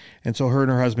someone. Yeah. And so her and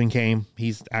her husband came.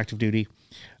 He's active duty.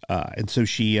 And so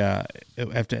she, after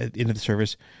the end of the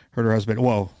service, her and her husband,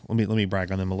 well, let me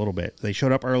brag on them a little bit. They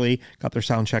showed up early, got their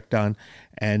sound check done,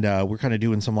 and we're kind of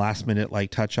doing some last minute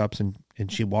touch ups, and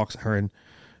she walks, her and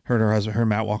her husband, her and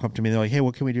Matt walk up to me. They're like, hey,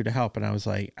 what can we do to help? And I was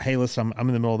like, hey, listen, I'm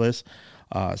in the middle of this.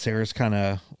 Sarah's kind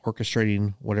of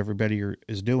orchestrating what everybody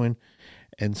is doing.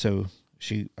 And so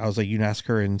I was like, you can ask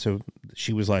her. And so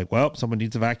she was like, well, someone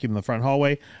needs a vacuum in the front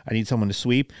hallway. I need someone to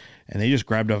sweep. And they just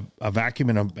grabbed a vacuum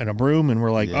and a broom, and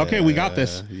we're like, okay, we got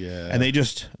this. Yeah. And they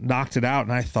just knocked it out.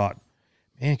 And I thought,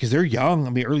 man, because they're young, I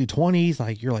mean, early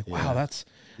 20s, you're like, wow, that's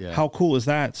how cool is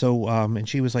that? So, and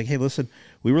she was like, hey, listen,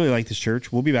 we really like this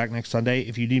church. We'll be back next Sunday.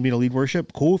 If you need me to lead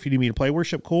worship, cool. If you need me to play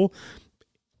worship, cool.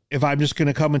 If I'm just going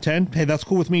to come attend, hey, that's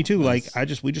cool with me too.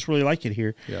 Nice. We just really like it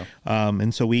here. Yeah.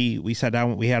 And so we sat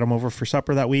down, we had them over for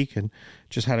supper that week and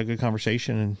just had a good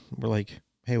conversation. And we're like,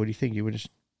 hey, what do you think? You would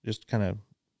just kind of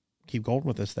keep going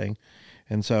with this thing.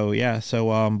 And so,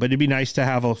 but it'd be nice to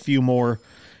have a few more,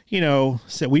 so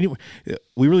we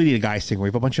really need a guy singer. We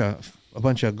have a bunch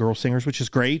of girl singers, which is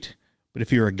great, But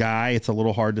if you're a guy, it's a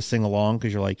little hard to sing along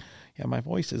because you're like, yeah, my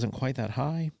voice isn't quite that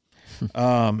high.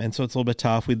 And so it's a little bit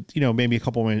tough. We, maybe a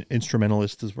couple of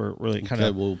instrumentalists as we're really kind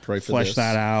of we'll pray for flesh this.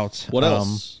 that out. What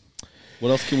else? What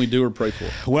else can we do or pray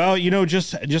for? Well,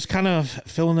 just kind of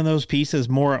filling in those pieces,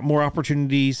 more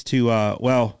opportunities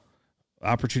to,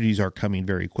 opportunities are coming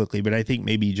very quickly, but I think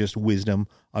maybe just wisdom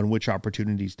on which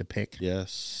opportunities to pick.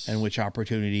 Yes. And which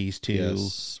opportunities to,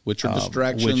 which are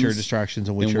distractions. Which are distractions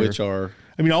and which are,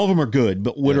 I mean, all of them are good,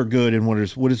 but what are good and what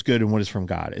is good and what is from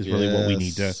God is really what we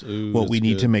need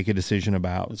to, to make a decision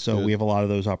about. That's so good. We have a lot of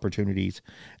those opportunities.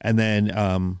 And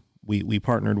then, we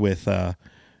partnered with the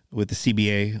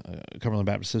CBA, Cumberland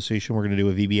Baptist Association. We're going to do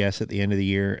a VBS at the end of the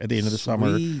year, at the end of the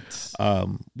summer,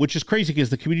 which is crazy because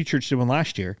the community church did one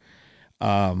last year.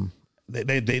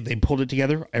 They pulled it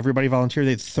together. Everybody volunteered.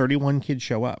 They had 31 kids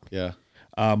show up. Yeah.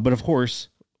 But of course,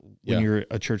 when you're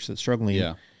a church that's struggling,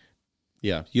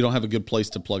 you don't have a good place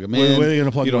to plug them in. Where are they going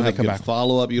to plug you them? don't have good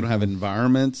follow up. You don't have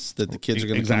environments that the kids are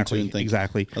going to come to and think.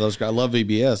 Exactly. Oh, those guys, I love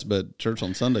VBS, but church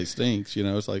on Sunday stinks.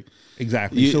 It's like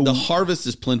exactly. So the harvest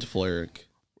is plentiful, Eric.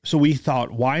 So we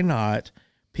thought, why not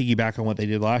piggyback on what they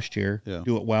did last year,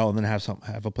 do it well, and then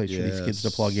have a place for these kids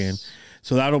to plug in.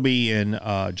 So that'll be in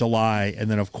July. And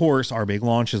then, of course, our big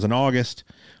launch is in August.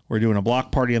 We're doing a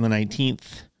block party on the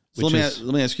 19th. So let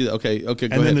me ask you that. Okay. Go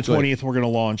and then the 20th, we're going to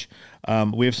launch.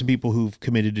 We have some people who've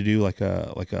committed to do like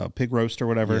a pig roast or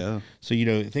whatever. Yeah. So,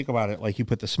 think about it. Like you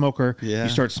put the smoker, you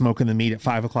start smoking the meat at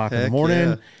 5 o'clock in the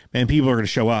morning, and people are going to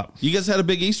show up. You guys had a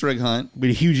big Easter egg hunt. We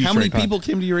had a huge Easter egg hunt. How many people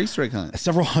came to your Easter egg hunt?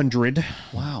 Several hundred.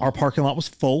 Wow. Our parking lot was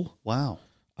full. Wow.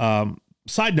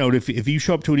 Side note, if you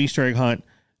show up to an Easter egg hunt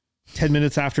 10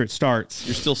 minutes after it starts,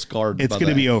 you're still scarred. It's going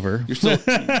to be over. You're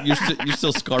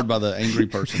still scarred by the angry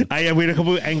person. We had a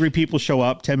couple of angry people show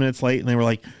up 10 minutes late, and they were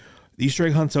like, "The Easter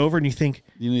egg hunt's over," and you think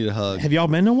you need a hug. Have y'all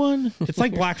been to one? It's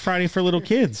like Black Friday for little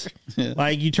kids. Yeah.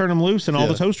 Like you turn them loose, and all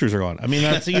the toasters are gone. I mean,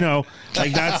 that's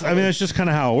that's just kind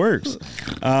of how it works.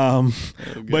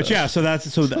 But yeah, so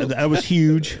that was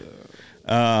huge.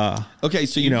 Okay,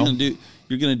 so you're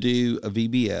gonna do a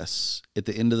VBS at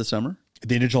the end of the summer. At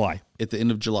the end of July. At the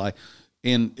end of July.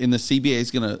 And the CBA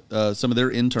is going to, some of their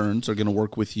interns are going to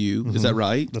work with you. Mm-hmm. Is that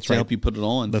right? That's right. To help you put it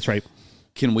on. That's right.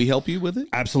 Can we help you with it?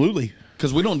 Absolutely.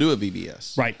 Because we don't do a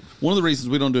VBS. Right. One of the reasons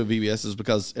we don't do a VBS is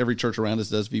because every church around us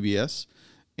does VBS.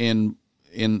 And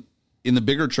in the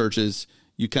bigger churches,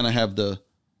 you kind of have the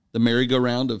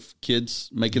merry-go-round of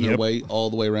kids making their way all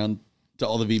the way around to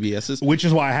all the VBSs. Which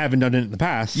is why I haven't done it in the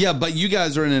past. Yeah, but you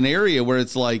guys are in an area where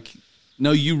it's like,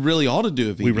 no, you really ought to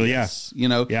do a VBS. We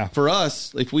really, For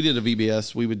us, if we did a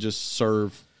VBS, we would just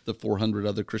serve the 400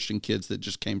 other Christian kids that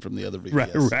just came from the other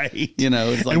VBS. Right.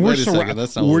 It's like, wait a second,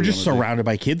 that's not what we're just surrounded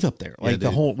by kids up there. Like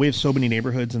we have so many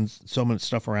neighborhoods and so much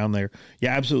stuff around there.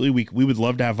 Yeah, absolutely. We would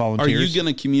love to have volunteers. Are you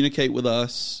going to communicate with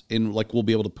us and we'll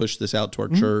be able to push this out to our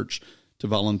church to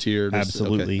volunteer?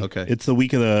 Absolutely. Okay. It's the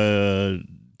week of the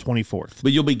 24th.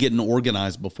 But you'll be getting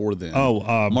organized before then.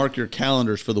 Mark your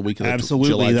calendars for the week of the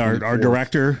absolutely. July 24th.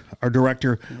 Our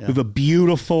director. We have a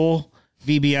beautiful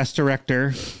VBS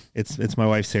director. It's my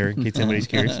wife Sarah, in case anybody's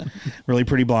curious. Really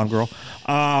pretty blonde girl.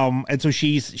 And so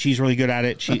she's really good at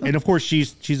it. And of course she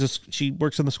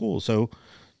works in the school, so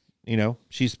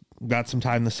she's got some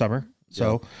time this summer.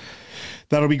 So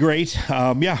that'll be great.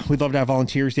 We'd love to have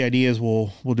volunteers. The idea is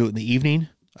we'll do it in the evening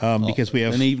because we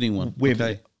have an evening one.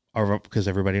 Because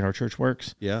everybody in our church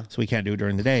works. Yeah. So we can't do it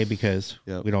during the day because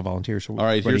we don't have volunteers. So all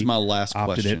right, here's my last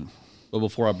question. But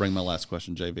before I bring my last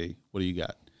question, JV, what do you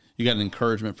got? You got an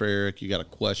encouragement for Eric? You got a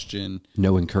question?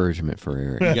 No encouragement for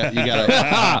Eric.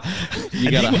 I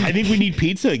think we need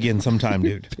pizza again sometime,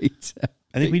 dude. Pizza.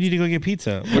 I think we need to go get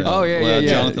pizza.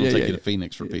 Jonathan will take you to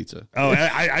Phoenix for pizza. Oh,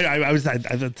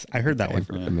 I heard that one.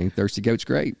 I mean, Thirsty Goat's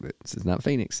great, but it's not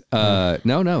Phoenix.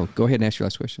 No. Go ahead and ask your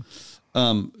last question.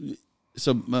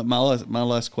 So my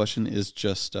last question is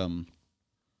just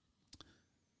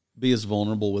be as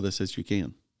vulnerable with us as you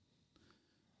can.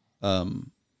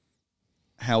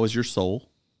 How is your soul?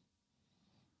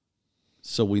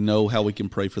 So we know how we can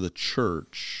pray for the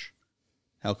church.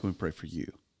 How can we pray for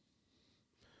you?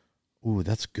 Ooh,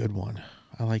 that's a good one.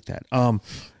 I like that.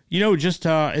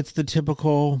 It's the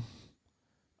typical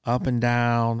up and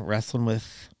down, wrestling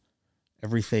with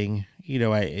everything.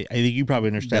 I think you probably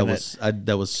understand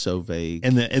that was so vague.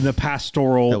 In the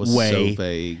pastoral way. That was so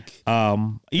vague.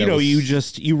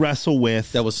 You wrestle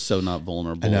with. That was so not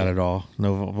vulnerable. Not at all.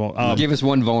 No. Give us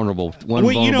one vulnerable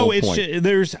point.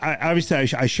 There's obviously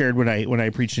I shared when I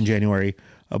preached in January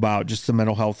about just some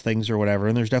mental health things or whatever,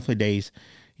 and there's definitely days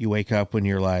you wake up when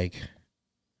you're like,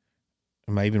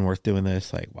 am I even worth doing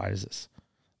this? Like, why is this?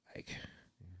 Like,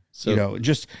 So,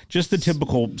 just the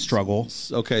typical struggle.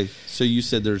 Okay. So you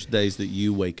said there's days that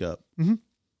you wake up. Mm-hmm.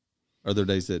 Are there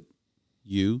days that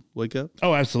you wake up?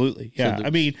 Oh, absolutely. Yeah. So I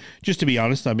mean, just to be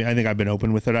honest, I think I've been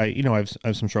open with it. I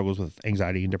have some struggles with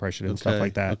anxiety and depression and stuff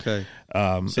like that. Okay.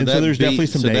 So there's definitely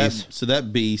some days. So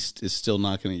that beast is still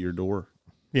knocking at your door.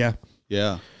 Yeah.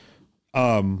 Yeah.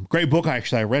 Great book.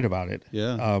 I read about it.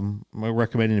 Yeah.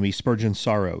 Recommended to me Spurgeon's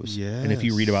Sorrows. Yeah. And if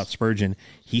you read about Spurgeon,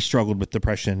 he struggled with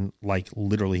depression like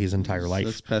literally his entire life.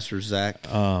 That's Pastor Zach.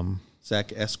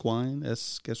 Zach Esquine.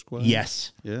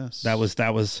 Yes. Yes. That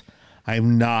was.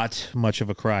 I'm not much of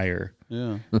a crier.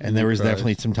 Yeah. And there was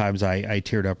definitely some times I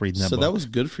teared up reading that book. So that was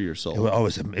good for your soul. It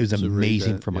was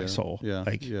amazing for my soul. Yeah.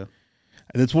 And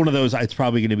it's one of those, it's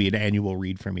probably going to be an annual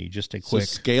read for me, just a quick. So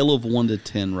scale of 1 to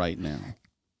 10 right now.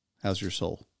 How's your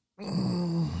soul?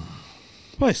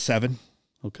 Probably 7.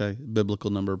 Okay. Biblical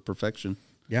number of perfection.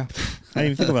 Yeah. I didn't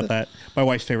even think about that. My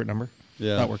wife's favorite number.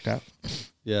 Yeah. That worked out.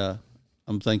 Yeah.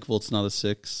 I'm thankful it's not a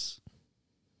 6.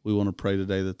 We want to pray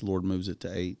today that the Lord moves it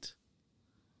to 8.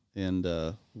 And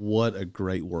what a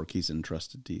great work he's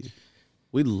entrusted to you.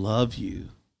 We love you.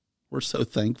 We're so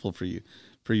thankful for you,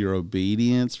 for your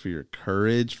obedience, for your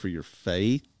courage, for your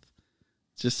faith.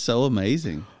 It's just so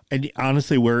amazing. And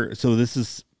honestly, this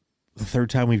is the 3rd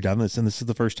time we've done this, and this is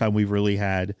the first time we've really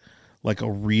had like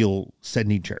a real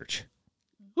sending church.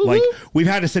 Woo-hoo. Like we've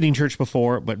had a sending church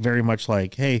before, but very much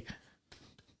like, hey,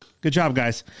 good job,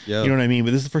 guys. Yep. You know what I mean?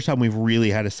 But this is the first time we've really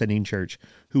had a sending church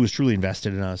who was truly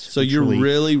invested in us. So you're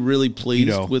really, really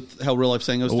pleased with how Real Life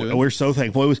Sango's doing? We're so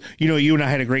thankful. It was, you and I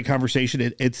had a great conversation.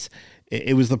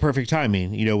 It was the perfect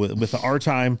timing. With our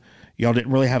time, y'all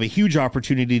didn't really have a huge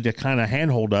opportunity to kind of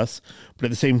handhold us, but at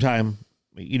the same time,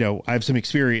 I have some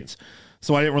experience,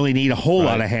 so I didn't really need a whole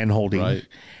lot of hand-holding. Right.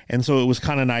 And so it was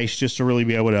kind of nice just to really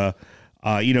be able to,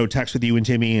 text with you and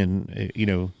Timmy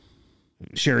and,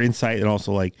 share insight and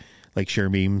also like share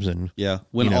memes and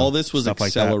when all this was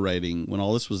accelerating,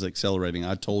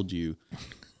 I told you,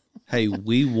 hey,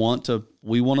 we want to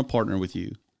partner with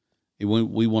you.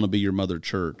 We want to be your mother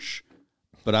church.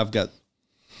 But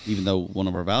even though one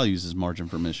of our values is margin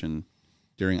for mission,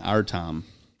 during our time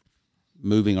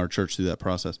moving our church through that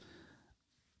process,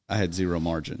 I had zero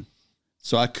margin.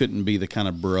 So I couldn't be the kind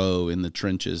of bro in the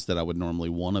trenches that I would normally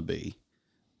want to be.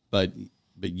 But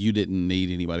you didn't need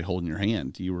anybody holding your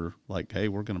hand. You were like, hey,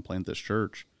 we're going to plant this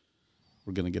church.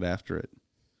 We're going to get after it.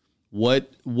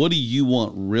 What do you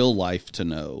want Real Life to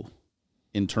know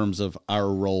in terms of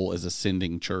our role as a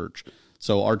sending church?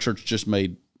 So our church just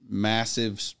made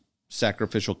massive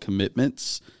sacrificial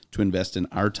commitments to invest in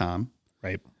our time.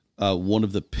 Right. One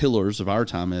of the pillars of our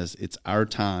time is it's our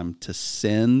time to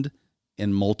send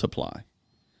and multiply.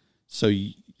 So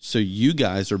you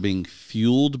guys are being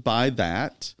fueled by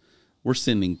that. We're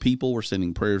sending people, we're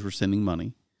sending prayers, we're sending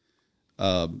money.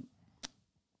 Can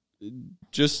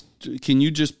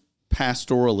you just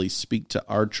pastorally speak to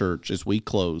our church as we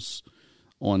close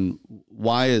on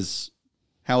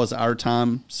how is our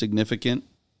time significant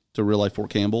to Real Life Fort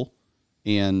Campbell,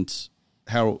 and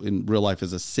how in Real Life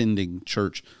as a sending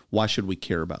church, why should we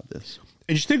care about this?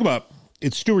 And just think about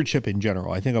it's stewardship in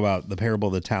general. I think about the parable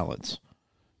of the talents.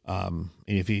 And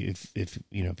if you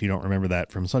don't remember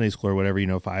that from Sunday school or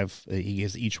whatever, 5, he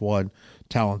gives each one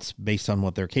talents based on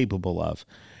what they're capable of.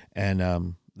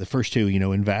 And, the first 2,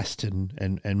 invest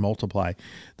and multiply.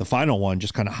 The final one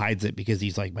just kind of hides it because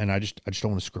he's like, man, I just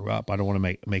don't want to screw up. I don't want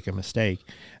to make a mistake.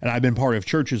 And I've been part of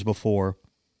churches before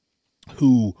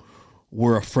who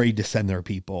were afraid to send their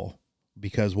people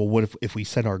because, well, what if we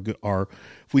send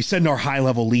if we send our high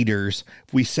level leaders,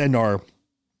 if we send our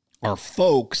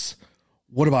folks,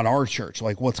 what about our church?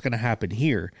 Like, what's going to happen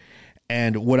here?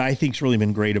 And what I think's really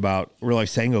been great about Real Life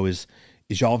Sango is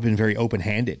y'all have been very open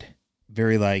handed,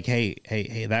 very like, hey,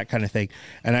 that kind of thing.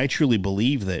 And I truly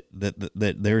believe that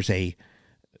there's a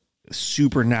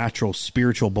supernatural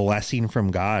spiritual blessing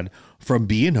from God from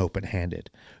being open handed,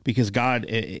 because God,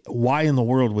 why in the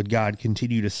world would God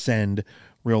continue to send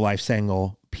Real Life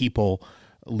Sango people,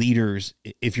 leaders,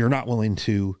 if you're not willing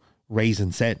to raise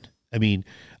and send? I mean,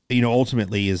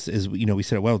 ultimately is we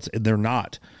said, well, they're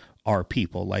not our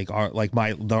people,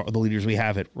 the leaders we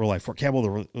have at Real Life Fort Campbell,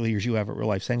 the leaders you have at Real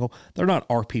Life Sango, they're not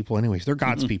our people anyways. They're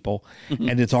God's people.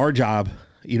 And it's our job,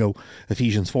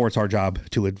 Ephesians 4, it's our job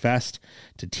to invest,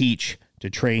 to teach, to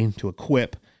train, to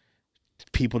equip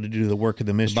people to do the work of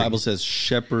the ministry. The Bible says,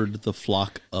 shepherd the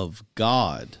flock of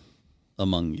God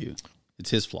among you. It's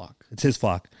his flock. It's his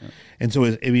flock. Yeah. And so,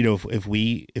 if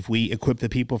we equip the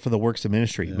people for the works of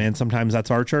ministry, man, sometimes that's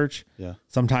our church. Yeah.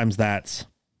 Sometimes that's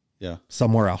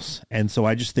somewhere else. And so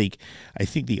I think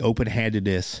the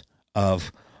open-handedness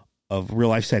of Real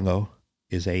Life Sango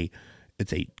it's a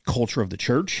culture of the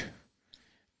church.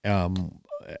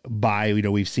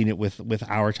 We've seen it with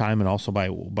our time, and also by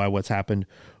what's happened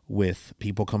with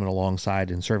people coming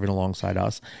alongside and serving alongside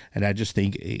us. And I just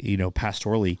think,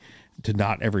 pastorally, to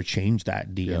not ever change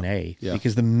that DNA,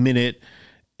 because the minute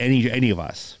any of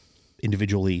us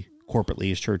individually,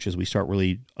 corporately as churches, we start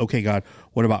really, okay, God,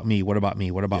 what about me? What about me?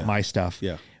 What about my stuff?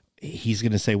 Yeah. He's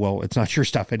going to say, well, it's not your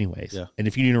stuff anyways. Yeah. And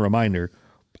if you need a reminder,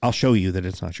 I'll show you that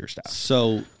it's not your stuff.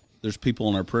 So there's people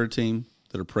on our prayer team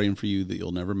that are praying for you that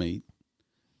you'll never meet.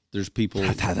 There's people.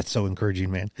 That's so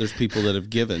encouraging, man. There's people that have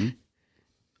given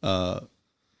that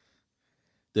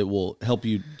will help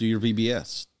you do your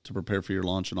VBS to prepare for your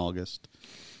launch in August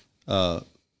that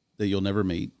you'll never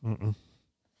meet.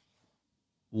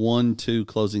 1-2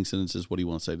 closing sentences. What do you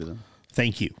want to say to them?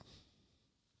 Thank you.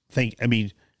 Thank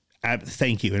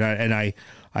you. And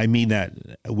I mean that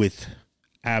with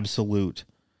absolute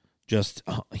just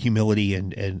humility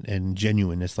and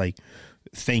genuineness. Like,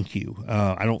 thank you.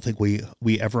 I don't think we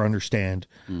ever understand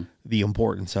the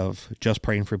importance of just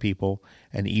praying for people,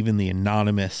 and even the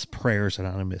anonymous prayers,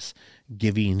 anonymous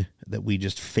giving that we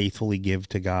just faithfully give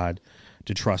to God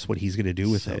to trust what He's going to do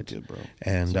with it. Good, bro.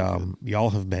 And y'all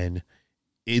have been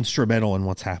instrumental in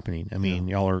what's happening. I mean,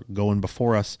 y'all are going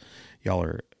before us. Y'all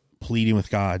are pleading with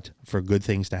God for good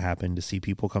things to happen, to see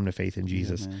people come to faith in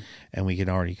Jesus, and we can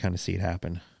already kind of see it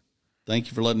happen. Thank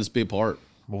you for letting us be a part.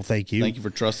 Well, thank you. Thank you for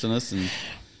trusting us,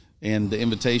 and the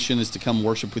invitation is to come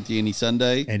worship with you any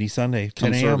Sunday. Any Sunday,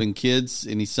 come serving kids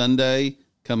any Sunday.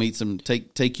 Come eat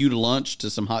take you to lunch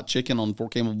to some hot chicken on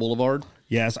Fort Campbell Boulevard.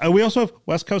 Yes, we also have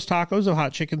West Coast Tacos. A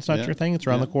hot chicken's not your thing. It's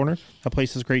around the corner. That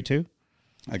place is great too.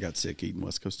 I got sick eating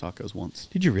West Coast Tacos once.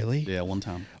 Did you really? Yeah, one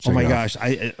time. Oh my gosh!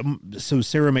 So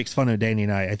Sarah makes fun of Danny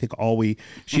and I think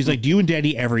she's like, do you and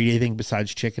Danny ever eat anything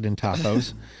besides chicken and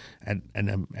tacos?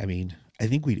 and I mean, I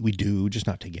think we do, just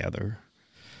not together.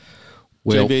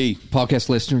 Well, JV. Podcast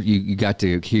listener, you got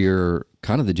to hear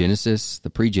kind of the genesis, the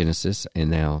pre-genesis,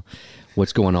 and now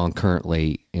what's going on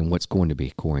currently and what's going to be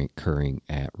occurring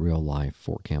at Real Life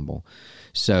Fort Campbell.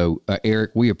 So,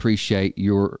 Eric, we appreciate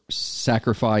your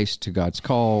sacrifice to God's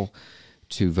call,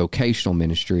 to vocational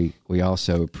ministry. We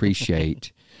also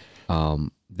appreciate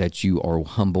that you are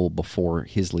humble before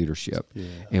His leadership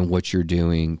and what you're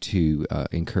doing to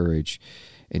encourage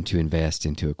and to invest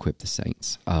and to equip the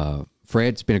saints.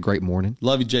 Fred, it's been a great morning.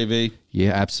 Love you, JV.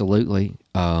 Yeah, absolutely.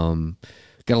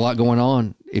 Got a lot going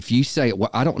on. If you say, well,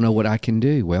 I don't know what I can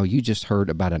do, well, you just heard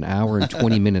about an hour and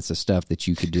 20 minutes of stuff that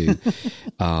you could do.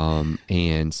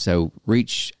 And so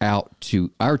reach out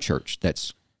to our church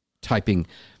that's typing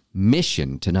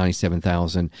mission to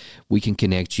 97,000. We can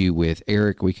connect you with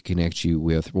Eric. We can connect you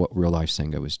with what Real Life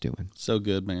Sango is doing. So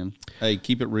good, man. Hey,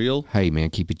 keep it real. Hey, man,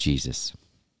 keep it Jesus.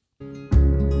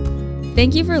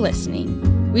 Thank you for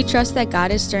listening. We trust that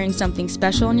God is stirring something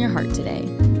special in your heart today.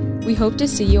 We hope to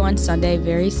see you on Sunday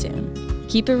very soon.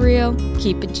 Keep it real,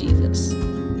 keep it Jesus.